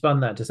that you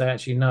spun that to say,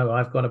 actually, no,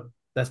 I've got to.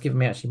 That's given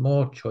me actually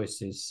more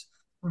choices.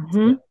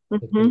 Hmm.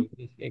 To Hmm.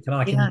 be,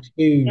 I Yeah. can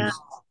Yeah.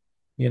 choose,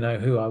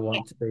 who I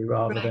want to be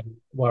rather Right. than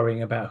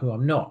worrying about who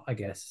I'm not, I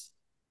guess.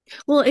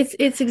 Well,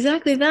 it's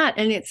exactly that.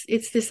 And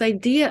it's this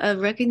idea of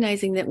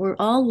recognizing that we're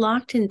all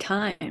locked in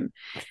time.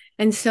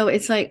 And so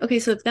it's like, okay,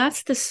 so if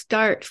that's the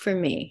start for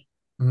me,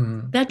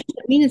 Mm, that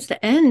doesn't mean it's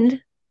the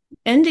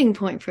ending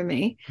point for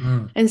me.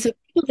 mm, And so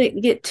people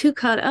that get too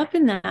caught up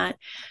in that,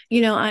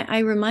 I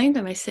remind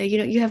them, I say,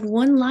 you have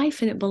one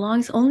life and it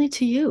belongs only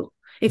to you.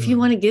 If you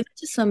want mm, to give it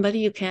to somebody,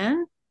 you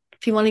can.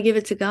 If you want to give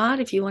it to God,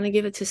 if you want to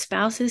give it to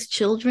spouses,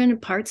 children,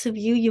 parts of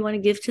you want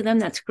to give to them,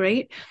 that's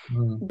great.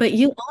 mm. But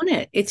you own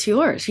it. It's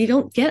yours. You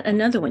don't get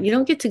another one. You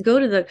don't get to go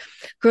to the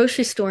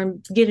grocery store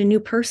and get a new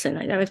person.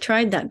 I've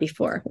tried that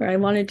before where I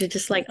wanted to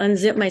just like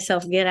unzip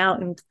myself, get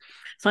out and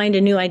find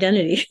a new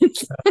identity.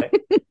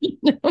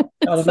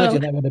 I'd So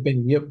imagine that would have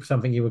been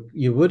something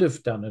you would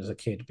have done as a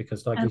kid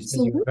because, like you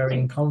said, you were very absolutely.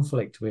 in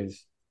conflict with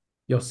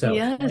yourself,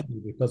 Yes. weren't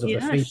you, because of the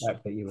Yes.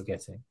 feedback that you were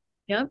getting.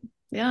 Yep.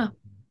 Yeah.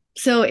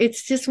 So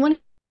it's just one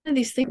of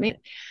these things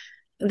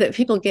that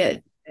people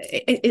get.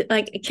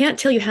 Like, I can't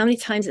tell you how many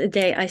times a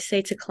day I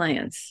say to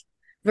clients,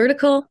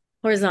 vertical,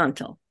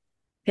 horizontal.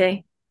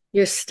 Okay.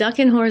 You're stuck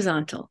in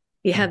horizontal.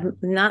 You have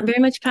not very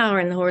much power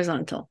in the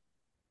horizontal.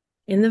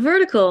 In the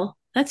vertical,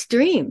 that's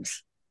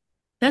dreams.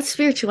 That's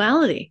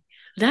spirituality.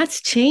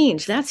 That's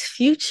change. That's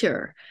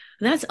future.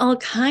 That's all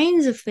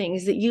kinds of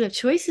things that you have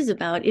choices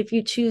about if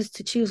you choose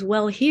to choose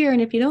well here.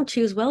 And if you don't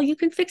choose well, you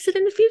can fix it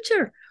in the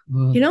future.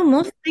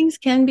 Most things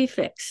can be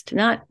fixed.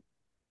 Not,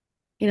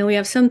 we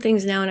have some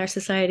things now in our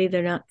society,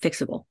 they're not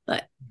fixable,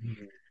 but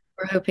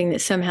we're hoping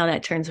that somehow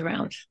that turns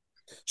around.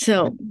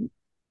 So,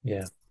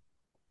 yeah.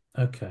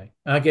 Okay.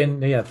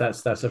 Again, yeah,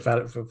 that's a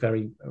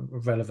very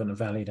relevant and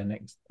valid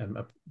and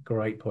a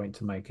great point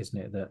to make, isn't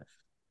it? That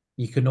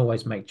you can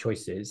always make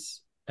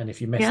choices, and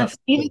if you mess up,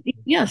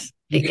 yes,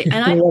 you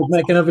can always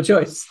make another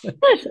choice.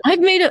 Yes,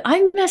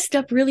 I've messed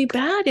up really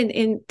bad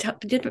in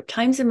different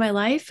times in my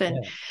life,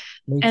 and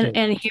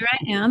and here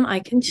I am. I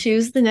can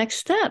choose the next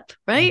step,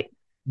 right?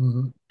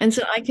 And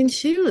so I can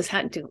choose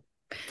how to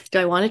do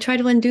I want to try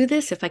to undo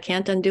this? If I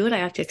can't undo it, I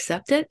have to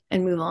accept it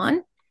and move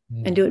on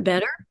and do it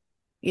better,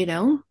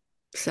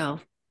 So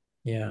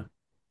yeah.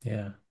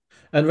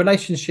 And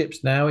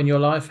relationships now in your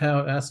life,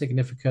 how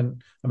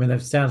significant? I mean, it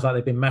sounds like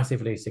they've been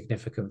massively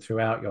significant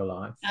throughout your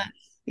life.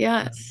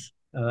 Yes.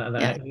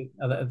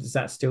 Is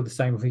that still the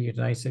same for you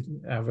today?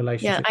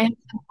 Relationship?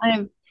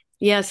 Yeah,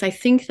 yes, I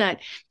think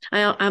that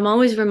I'm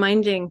always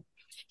reminding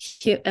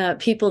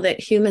people that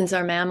humans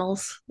are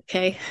mammals.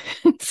 Okay.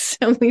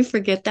 So we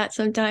forget that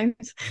sometimes.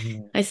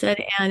 I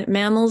said, and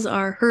mammals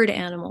are herd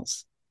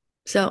animals.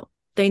 So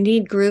they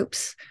need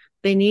groups,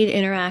 they need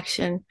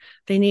interaction,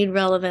 they need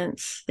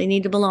relevance, they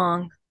need to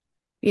belong,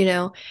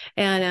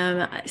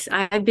 And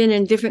I've been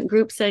in different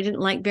groups that I didn't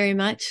like very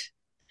much.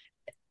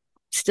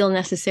 Still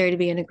necessary to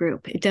be in a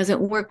group. It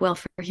doesn't work well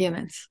for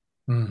humans.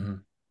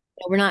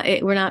 We're not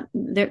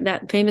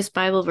that famous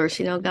Bible verse,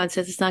 God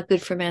says it's not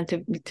good for man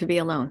to be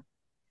alone.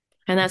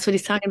 And that's what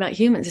he's talking about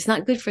humans. It's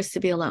not good for us to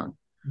be alone.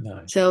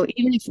 No. So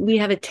even if we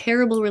have a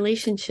terrible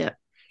relationship,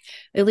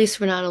 at least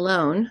we're not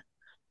alone.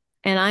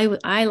 And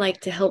I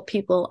like to help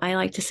people. I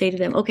like to say to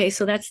them, okay,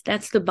 so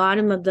that's the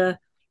bottom of the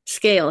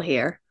scale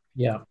here.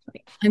 Yeah.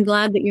 I'm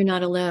glad that you're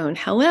not alone.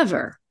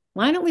 However,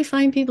 why don't we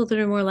find people that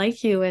are more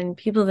like you and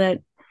people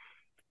that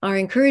are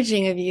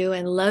encouraging of you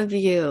and love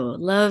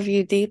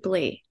you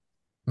deeply?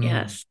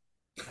 Yes.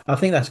 I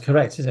think that's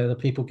correct, isn't it? That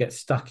people get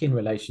stuck in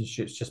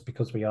relationships just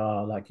because we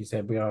are, like you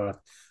said, we are a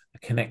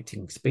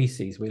connecting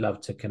species. We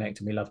love to connect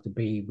and we love to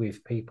be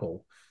with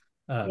people.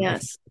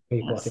 Yes.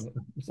 People, I think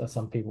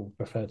some people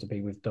prefer to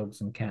be with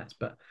dogs and cats,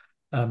 but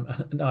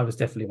I was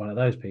definitely one of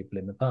those people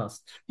in the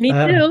past. Me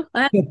too.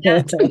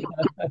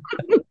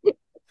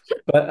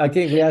 But I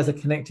think we, as a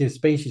connective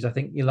species, I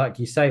think, like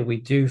you say, we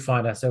do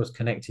find ourselves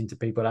connecting to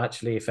people.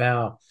 Actually, if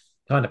our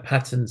kind of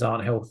patterns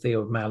aren't healthy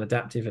or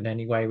maladaptive in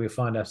any way, we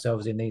find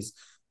ourselves in these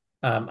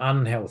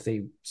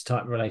unhealthy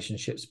type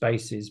relationship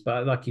spaces.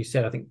 But like you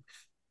said, I think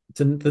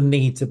the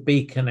need to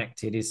be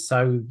connected is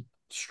so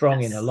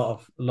strong in a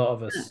lot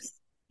of us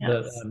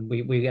that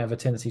we have a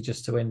tendency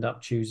just to end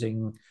up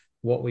choosing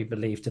what we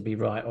believe to be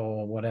right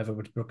or whatever,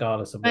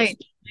 regardless of where we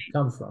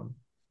come from.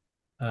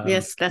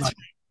 Yes, that's right.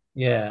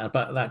 Yeah,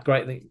 but that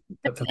greatly.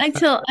 I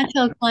tell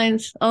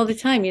clients all the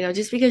time,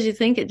 just because you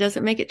think it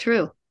doesn't make it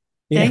true.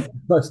 Okay? Yeah,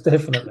 most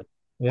definitely.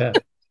 Yeah.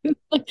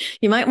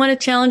 You might want to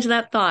challenge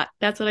that thought.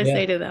 That's what I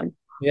say to them.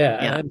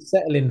 Yeah, and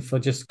settling for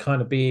just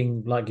kind of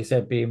being, like you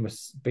said,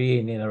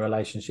 being in a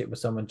relationship with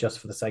someone just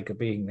for the sake of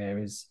being there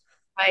is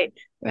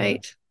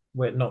right.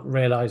 We're not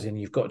realizing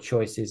you've got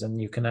choices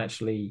and you can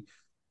actually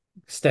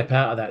step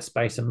out of that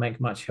space and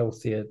make much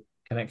healthier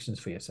connections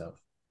for yourself.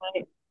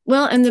 Right.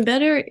 Well, and the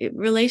better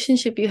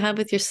relationship you have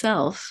with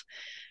yourself,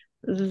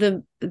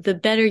 the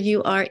better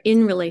you are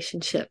in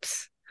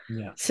relationships.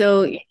 Yeah.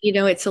 So,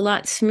 it's a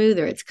lot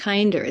smoother, it's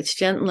kinder, it's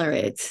gentler,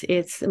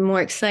 it's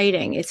more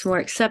exciting, it's more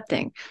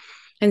accepting.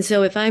 And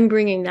so if I'm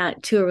bringing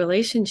that to a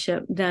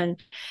relationship, then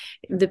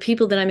the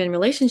people that I'm in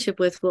relationship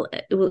with will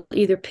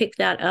either pick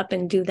that up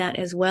and do that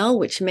as well,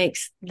 which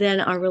makes then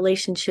our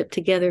relationship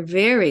together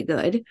very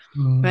good,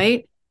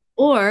 right?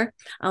 Or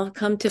I'll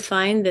come to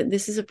find that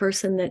this is a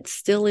person that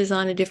still is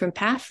on a different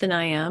path than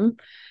I am,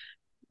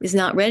 is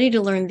not ready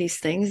to learn these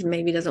things,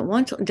 maybe doesn't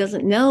want to,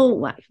 doesn't know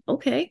why.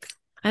 Okay,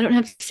 I don't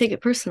have to take it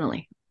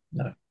personally.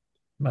 No,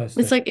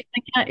 it's like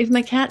if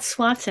my cat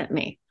swats at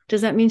me,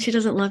 does that mean she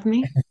doesn't love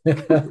me?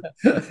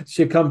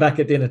 She'll come back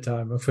at dinner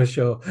time for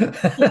sure.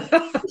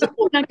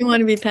 She'll not want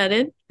to be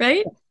petted,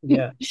 right?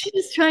 Yeah. She's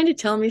just trying to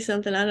tell me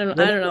something. I don't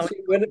know.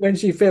 When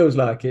she feels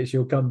like it,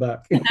 she'll come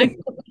back.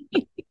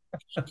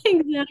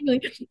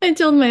 Exactly. I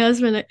told my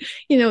husband,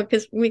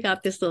 because we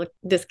got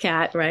this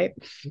cat, right?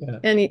 Yeah.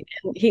 And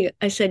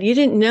I said, you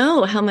didn't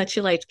know how much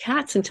you liked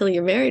cats until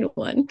you married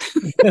one.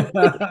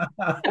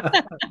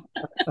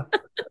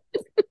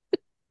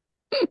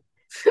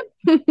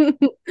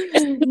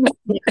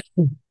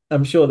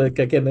 I'm sure that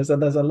again, there's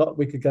a lot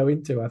we could go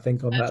into, I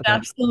think, on that.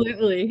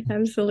 Absolutely,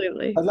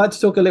 absolutely. I'd like to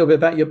talk a little bit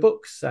about your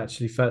books,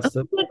 actually, Oh, first.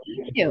 thank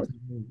you.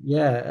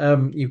 Yeah,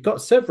 you've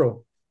got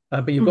several,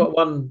 but you've Mhm. got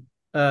one.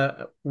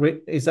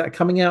 Is that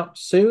coming out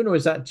soon, or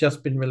is that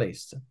just been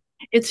released?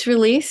 It's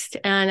released,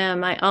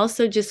 and I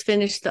also just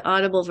finished the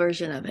Audible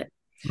version of it.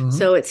 Hmm.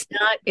 So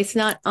it's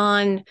not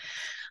on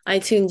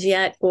iTunes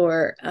yet,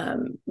 or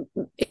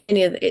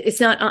any of it's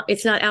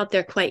not out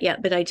there quite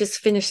yet. But I just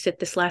finished it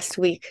this last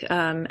week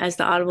as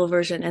the Audible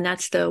version, and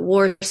that's the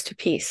Wars to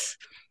Peace,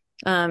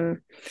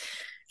 um,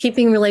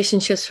 keeping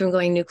relationships from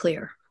going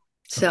nuclear.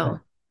 Okay, So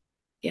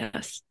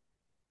yes,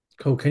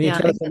 cool. Can you yeah.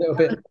 tell us a little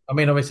bit? I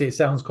mean, obviously, it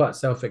sounds quite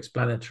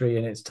self-explanatory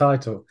in its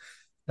title,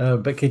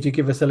 but could you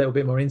give us a little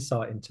bit more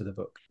insight into the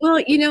book?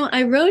 Well,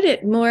 I wrote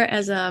it more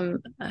as a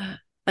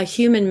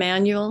human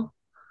manual,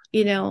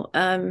 you know,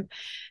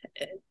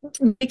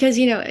 because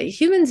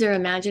humans are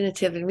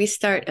imaginative, and we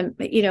start, and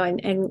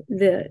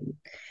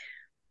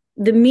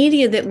the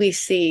media that we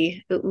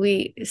see,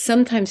 we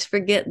sometimes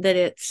forget that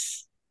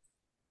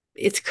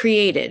it's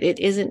created. It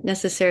isn't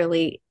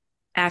necessarily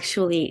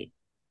actually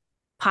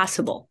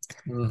possible,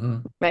 Hmm.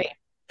 right?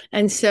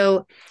 And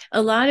so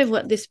a lot of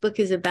what this book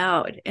is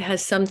about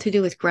has some to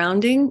do with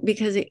grounding,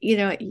 because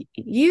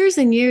years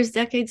and years,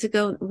 decades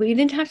ago, we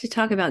didn't have to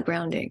talk about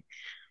grounding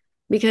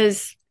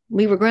because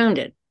we were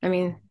grounded. I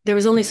mean, there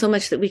was only so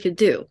much that we could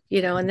do,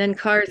 and then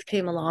cars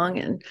came along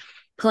and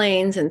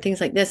planes and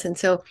things like this.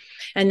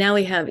 And now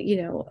we have,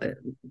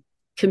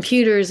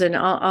 computers and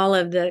all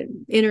of the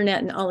internet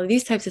and all of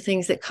these types of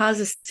things that cause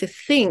us to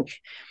think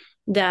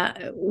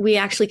that we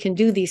actually can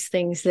do these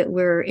things that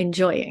we're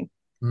enjoying.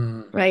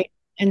 Mm. Right.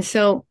 And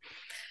so,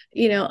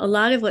 a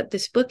lot of what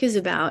this book is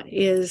about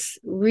is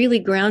really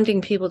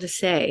grounding people to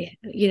say,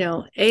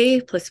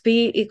 A plus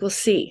B equals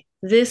C.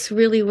 This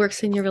really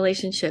works in your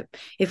relationship.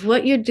 If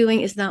what you're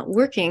doing is not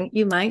working,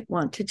 you might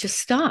want to just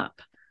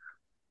stop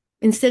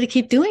instead of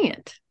keep doing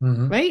it.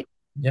 Hmm. Right.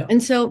 Yeah.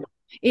 And so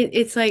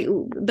it's like,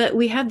 but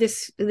we have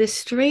this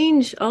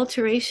strange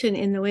alteration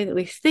in the way that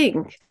we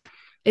think,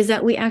 is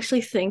that we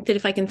actually think that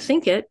if I can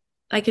think it,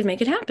 I can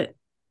make it happen.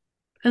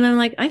 And I'm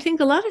like, I think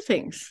a lot of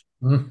things.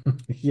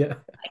 Yeah.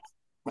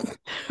 Right?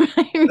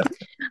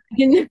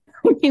 I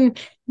mean,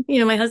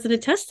 my husband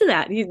attests to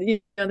that.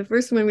 The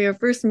first when we were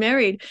first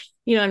married,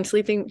 I'm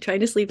trying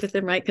to sleep with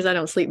him, right? Because I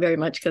don't sleep very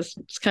much because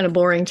it's kind of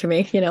boring to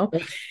me.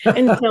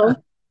 And so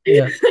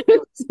Yeah.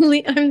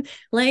 I'm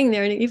laying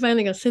there, and he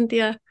finally goes,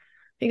 Cynthia.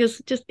 He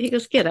goes,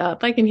 get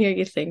up. I can hear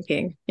you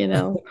thinking.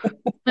 I'm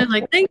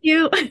like, thank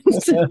you.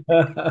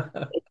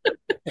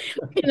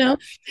 you know.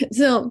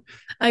 So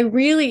I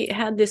really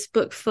had this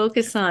book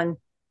focus on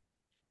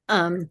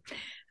um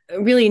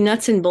really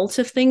nuts and bolts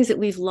of things that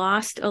we've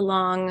lost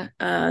along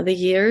the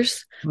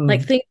years,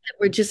 like Mm. things that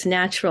were just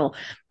natural,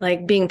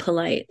 like being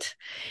polite.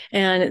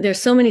 And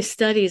there's so many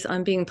studies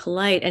on being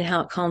polite and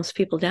how it calms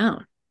people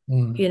down.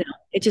 Mm.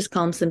 It just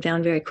calms them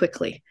down very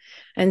quickly.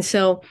 And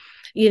so,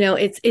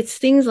 it's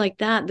things like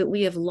that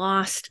we have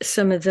lost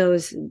some of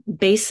those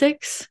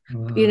basics, you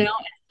Mm. know.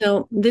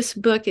 So this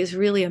book is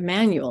really a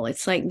manual.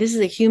 It's like this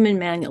is a human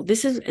manual.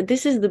 This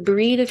is the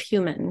breed of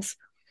humans,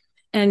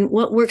 and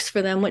what works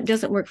for them, what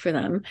doesn't work for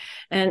them,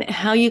 and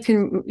how you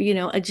can,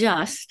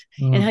 adjust,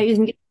 and how Mm. you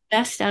can get the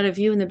best out of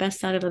you and the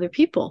best out of other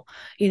people.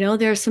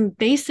 There are some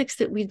basics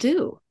that we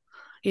do,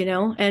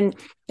 and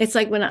it's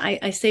like when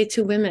I say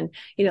to women,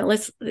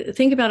 let's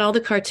think about all the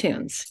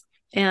cartoons.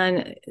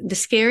 And the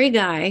scary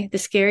guy, the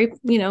scary,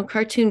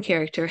 cartoon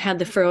character had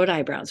the furrowed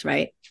eyebrows,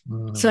 right?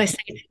 So Mm. I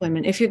say to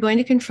women, if you're going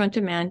to confront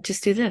a man,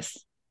 just do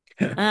this.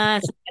 It's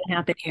not going to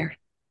happen here.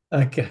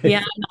 Okay.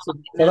 Yeah, So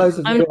for no, those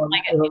of I'm you not on,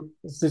 like it.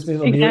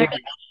 listening on the audio,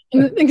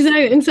 Exactly.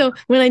 Exactly. And so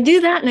when I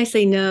do that and I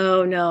say,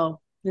 no,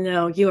 no,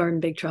 no, you are in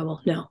big trouble.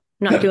 No,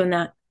 I'm not doing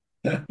that.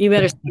 You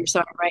better say you're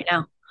sorry right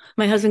now.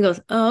 My husband goes,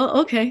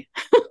 oh, okay.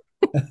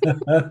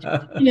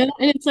 And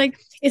it's like,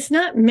 it's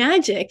not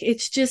magic.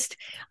 It's just,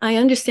 I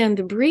understand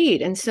the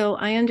breed. And so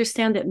I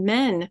understand that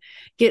men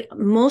get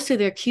most of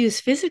their cues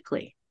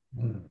physically.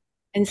 Mm.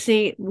 And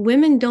see,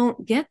 women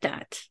don't get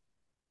that.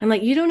 I'm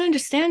like, you don't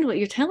understand what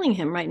you're telling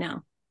him right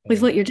now with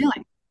Yeah. what you're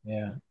doing.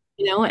 Yeah.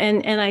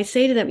 And I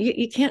say to them,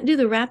 you can't do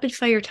the rapid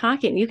fire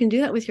talking. You can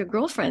do that with your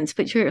girlfriends,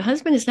 but your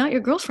husband is not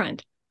your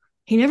girlfriend.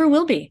 He never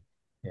will be.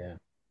 Yeah.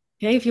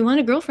 Okay. If you want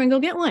a girlfriend, go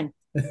get one.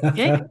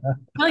 Okay.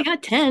 Probably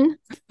got 10.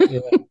 Yeah.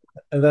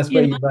 And that's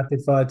where You know? you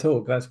rapid fire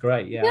talk. That's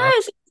great. Yeah.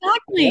 Yes, Yeah,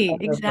 exactly. I'll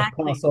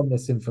Exactly. pass on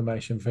this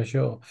information for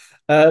sure.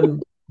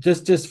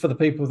 Just for the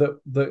people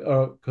that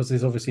are, because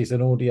there's obviously it's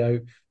an audio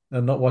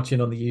and not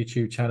watching on the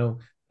YouTube channel.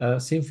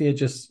 Cynthia,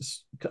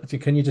 just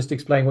can you just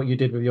explain what you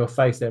did with your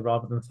face there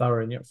rather than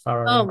furrowing?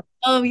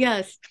 Oh,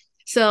 yes.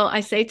 So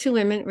I say to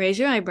women, raise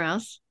your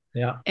eyebrows.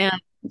 Yeah. And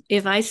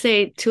if I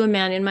say to a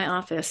man in my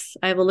office,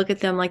 I will look at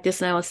them like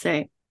this and I will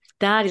say,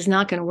 that is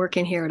not going to work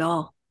in here at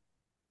all.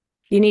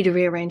 You need to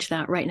rearrange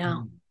that right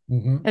now.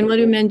 Mm-hmm. And what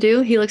do men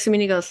do? He looks at me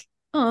and he goes,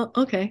 oh,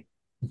 okay.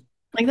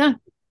 Like that.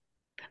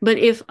 But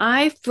if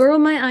I furrow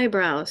my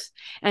eyebrows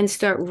and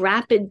start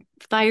rapid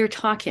fire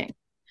talking,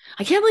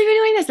 I can't believe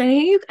you're doing this.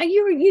 And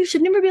you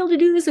should never be able to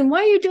do this. And why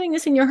are you doing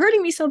this? And you're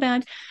hurting me so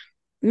bad.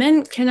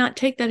 Men cannot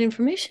take that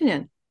information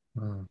in.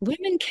 Mm.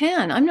 Women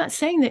can. I'm not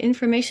saying that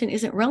information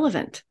isn't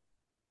relevant.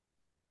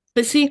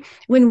 But see,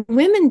 when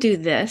women do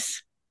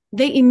this,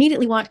 they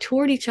immediately walk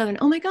toward each other and,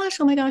 oh my gosh,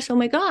 oh my gosh, oh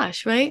my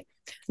gosh, right?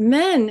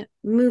 Men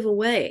move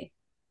away.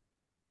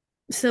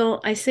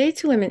 So I say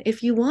to women,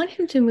 if you want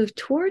him to move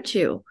towards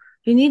you,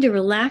 you need to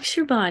relax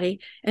your body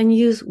and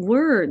use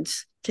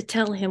words to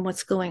tell him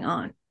what's going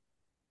on.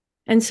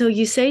 And so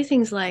you say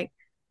things like,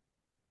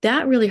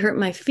 that really hurt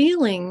my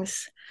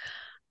feelings.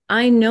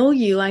 I know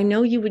you. I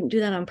know you wouldn't do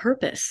that on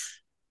purpose.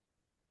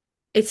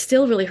 It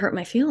still really hurt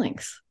my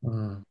feelings.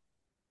 Mm.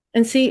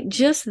 And see,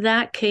 just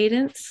that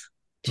cadence,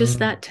 just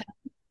that tone,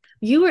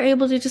 you were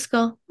able to just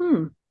go,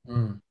 Mm.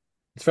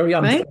 It's very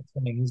right?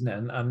 unthreatening, isn't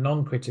it? And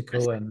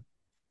non-critical and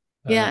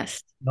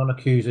Yes.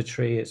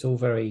 non-accusatory. It's all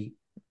very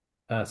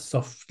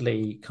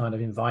softly kind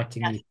of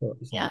inviting Yes. you thought,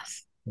 isn't it?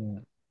 Yes. Yeah.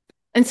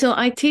 And so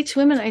I teach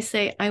women, I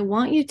say, I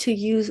want you to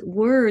use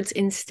words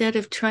instead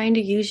of trying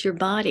to use your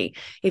body.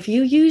 If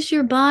you use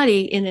your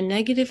body in a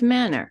negative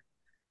manner,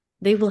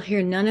 they will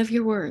hear none of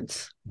your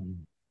words. Mm.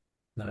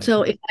 No,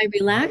 So if I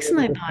relax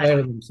my they're body,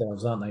 preparing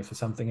themselves, aren't they, for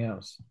something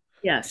else?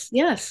 yes,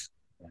 yes,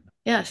 Yeah.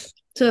 yes.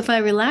 So if I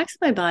relax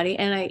my body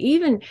and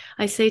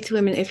I say to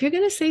women, if you're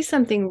going to say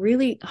something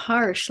really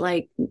harsh,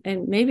 like,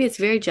 and maybe it's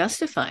very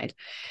justified,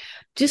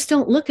 just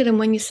don't look at them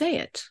when you say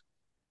it.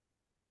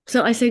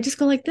 So I say, just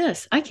go like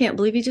this. I can't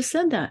believe you just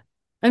said that.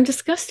 I'm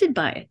disgusted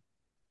by it.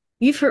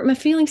 You've hurt my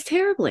feelings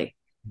terribly.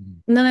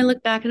 Mm. And then I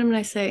look back at him and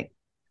I say,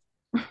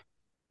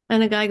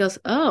 and the guy goes,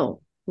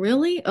 oh,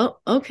 really? Oh,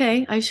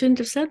 okay. I shouldn't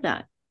have said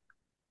that.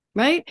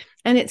 Right.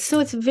 And it's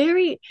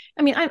very,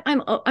 I mean,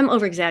 I'm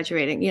over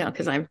exaggerating,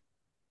 because I'm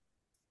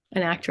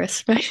an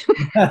actress, right?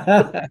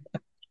 A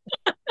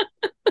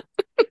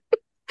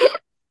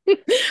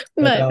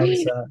But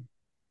dancer and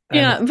a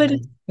yeah, but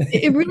friend.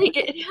 it really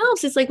it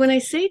helps. It's like when I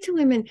say to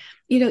women,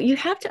 you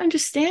have to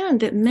understand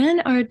that men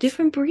are a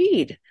different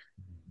breed.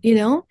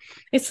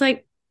 It's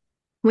like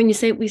when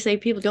we say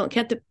people don't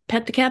pet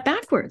the cat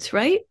backwards,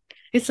 right?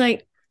 It's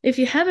like if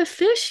you have a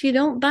fish, you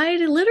don't buy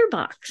it a litter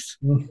box.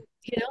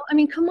 I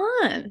mean, come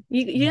on.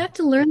 You have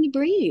to learn the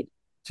breed.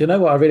 Do you know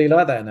what? I really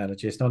like that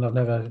analogy. It's one I've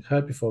never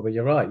heard before, but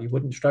you're right. You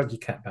wouldn't stroke your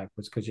cat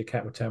backwards because your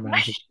cat would turn around and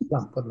Right. give you a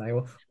lump, wouldn't they?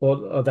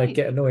 Or they'd Right.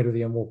 get annoyed with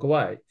you and walk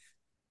away.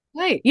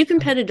 Right. You can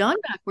pet a dog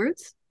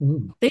backwards.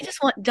 Mm.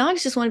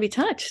 Dogs just want to be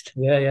touched.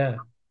 Yeah, yeah.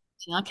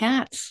 It's not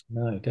cats.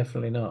 No,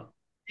 definitely not.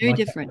 Very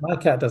different. My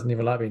cat doesn't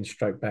even like being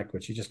stroked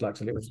backwards. She just likes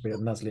a little bit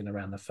of nuzzling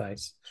around the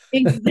face.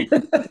 Exactly.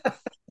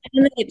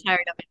 And they get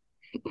tired of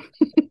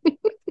it.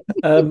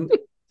 um,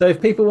 so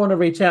if people want to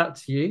reach out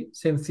to you,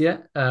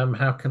 Cinthia,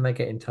 how can they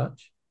get in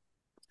touch?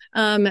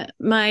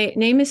 My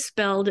name is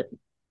spelled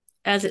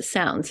as it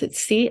sounds.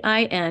 It's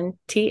Cinthia,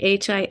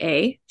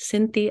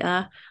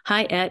 Cinthia,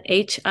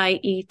 Hiett,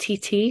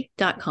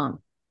 Hiett.com.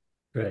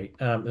 Great.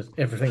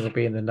 Everything will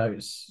be in the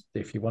notes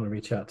if you want to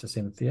reach out to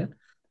Cinthia.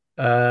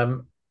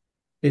 Um,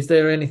 is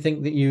there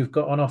anything that you've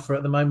got on offer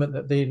at the moment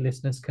that the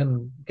listeners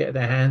can get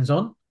their hands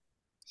on?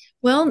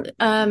 Well,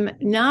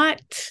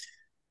 not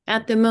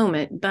at the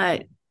moment,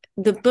 but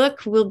the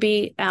book will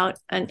be out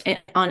on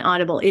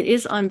Audible. It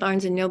is on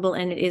Barnes and Noble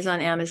and it is on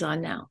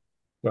Amazon now.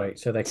 Great.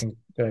 So they can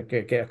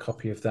get a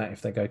copy of that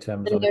if they go to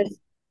Amazon.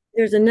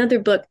 There's another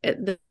book.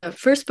 The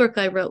first book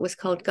I wrote was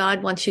called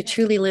God Wants You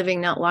Truly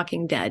Living, Not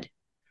Walking Dead.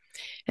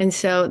 And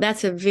so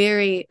that's a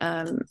very,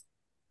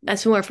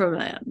 that's more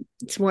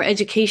it's more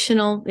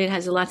educational. It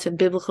has lots of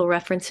biblical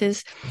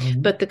references,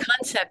 but the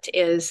concept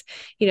is,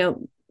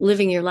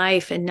 living your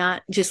life and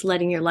not just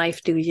letting your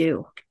life do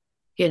you,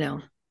 Great.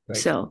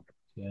 So,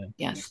 yeah.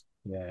 Yes.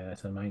 Yeah,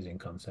 that's an amazing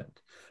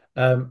concept.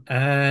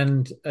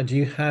 And do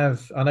you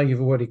have, I know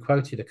you've already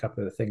quoted a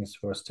couple of the things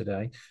for us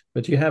today,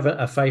 but do you have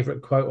a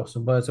favorite quote or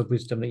some words of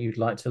wisdom that you'd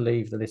like to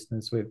leave the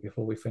listeners with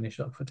before we finish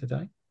up for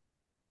today?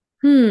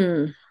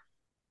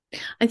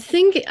 I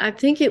think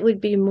it would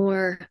be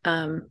more,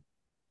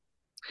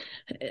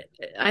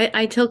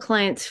 I tell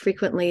clients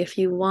frequently, if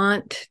you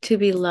want to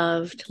be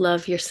loved,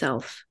 love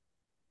yourself.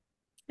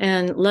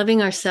 And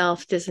loving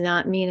ourselves does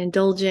not mean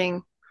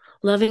indulging.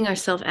 Loving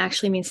ourselves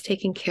actually means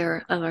taking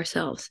care of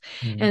ourselves.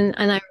 And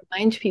I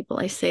remind people,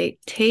 I say,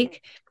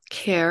 take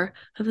care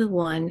of the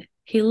one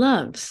he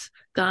loves.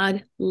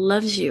 God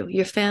loves you.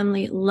 Your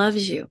family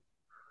loves you.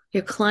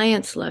 Your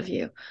clients love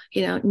you.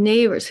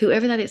 Neighbors,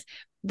 whoever that is.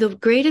 The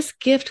greatest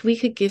gift we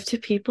could give to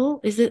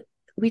people is that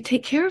we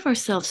take care of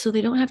ourselves so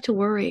they don't have to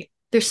worry.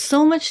 There's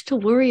so much to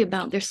worry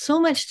about. There's so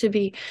much to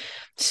be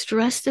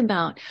stressed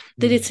about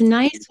that it's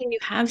nice when you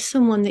have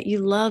someone that you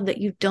love that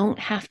you don't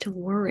have to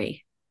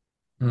worry.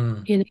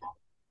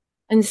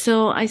 And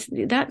so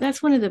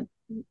that's one of the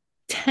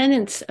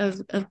tenets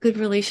of good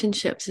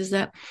relationships is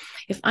that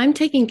if I'm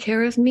taking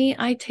care of me,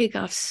 I take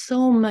off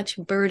so much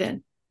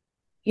burden.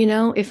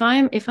 If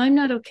I'm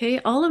not okay,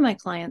 all of my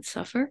clients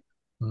suffer,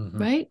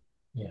 right?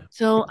 Yeah.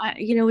 So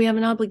we have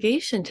an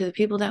obligation to the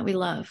people that we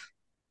love.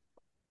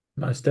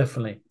 Most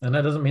definitely. And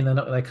that doesn't mean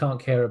they can't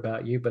care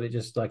about you, but it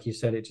just, like you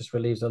said, it just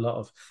relieves a lot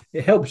of,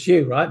 it helps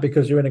you, right?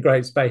 Because you're in a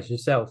great space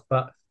yourself.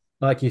 But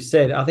like you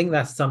said, I think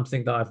that's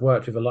something that I've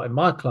worked with a lot in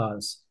my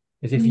clients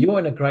is if you're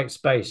in a great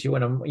space, you're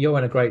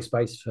in a great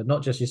space for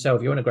not just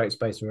yourself, you're in a great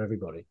space for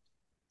everybody.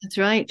 That's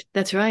right.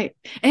 That's right.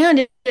 And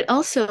it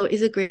also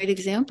is a great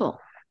example.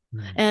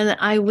 And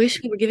I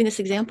wish we were giving this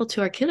example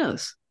to our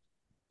kiddos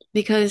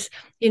because,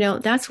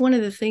 that's one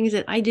of the things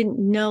that I didn't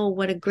know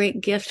what a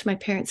great gift my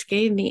parents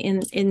gave me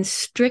in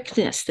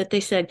strictness that they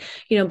said,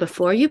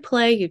 before you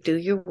play, you do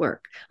your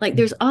work. Like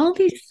there's all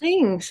these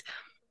things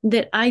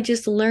that I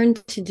just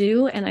learned to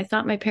do. And I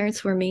thought my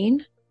parents were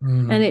mean.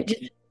 And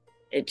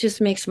it just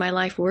makes my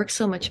life work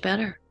so much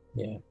better.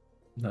 Yeah.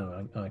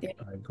 No, I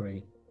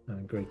agree. I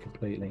agree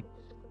completely.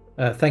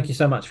 Thank you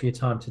so much for your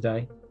time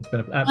today. It's been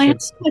an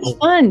absolute so much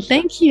fun.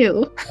 Thank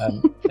you.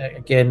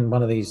 Again,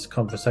 one of these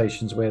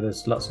conversations where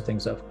there's lots of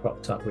things that have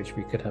cropped up, which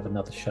we could have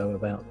another show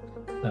about.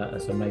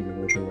 So maybe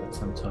we'll do it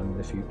sometime in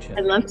the future.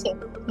 I'd love to.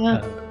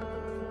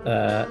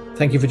 Yeah.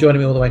 Thank you for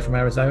joining me all the way from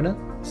Arizona.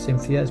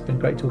 Cinthia, it's been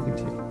great talking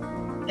to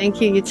you.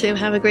 Thank you. You too.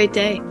 Have a great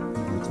day.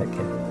 You take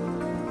care.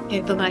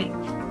 Okay, bye-bye.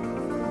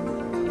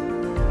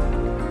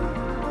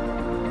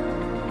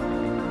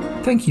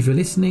 Thank you for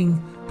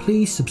listening.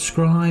 Please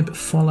subscribe,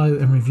 follow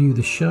and review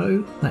the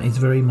show. That is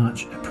very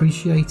much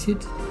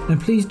appreciated.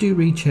 And please do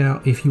reach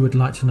out if you would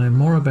like to know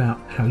more about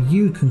how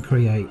you can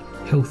create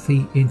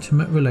healthy,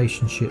 intimate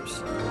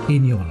relationships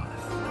in your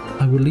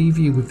life. I will leave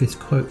you with this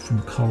quote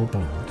from Carl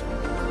Bond.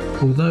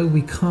 Although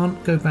we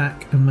can't go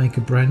back and make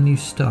a brand new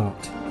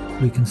start,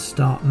 we can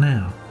start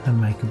now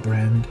and make a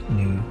brand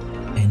new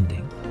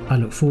ending. I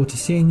look forward to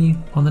seeing you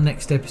on the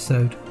next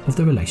episode of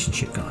The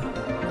Relationship Guy.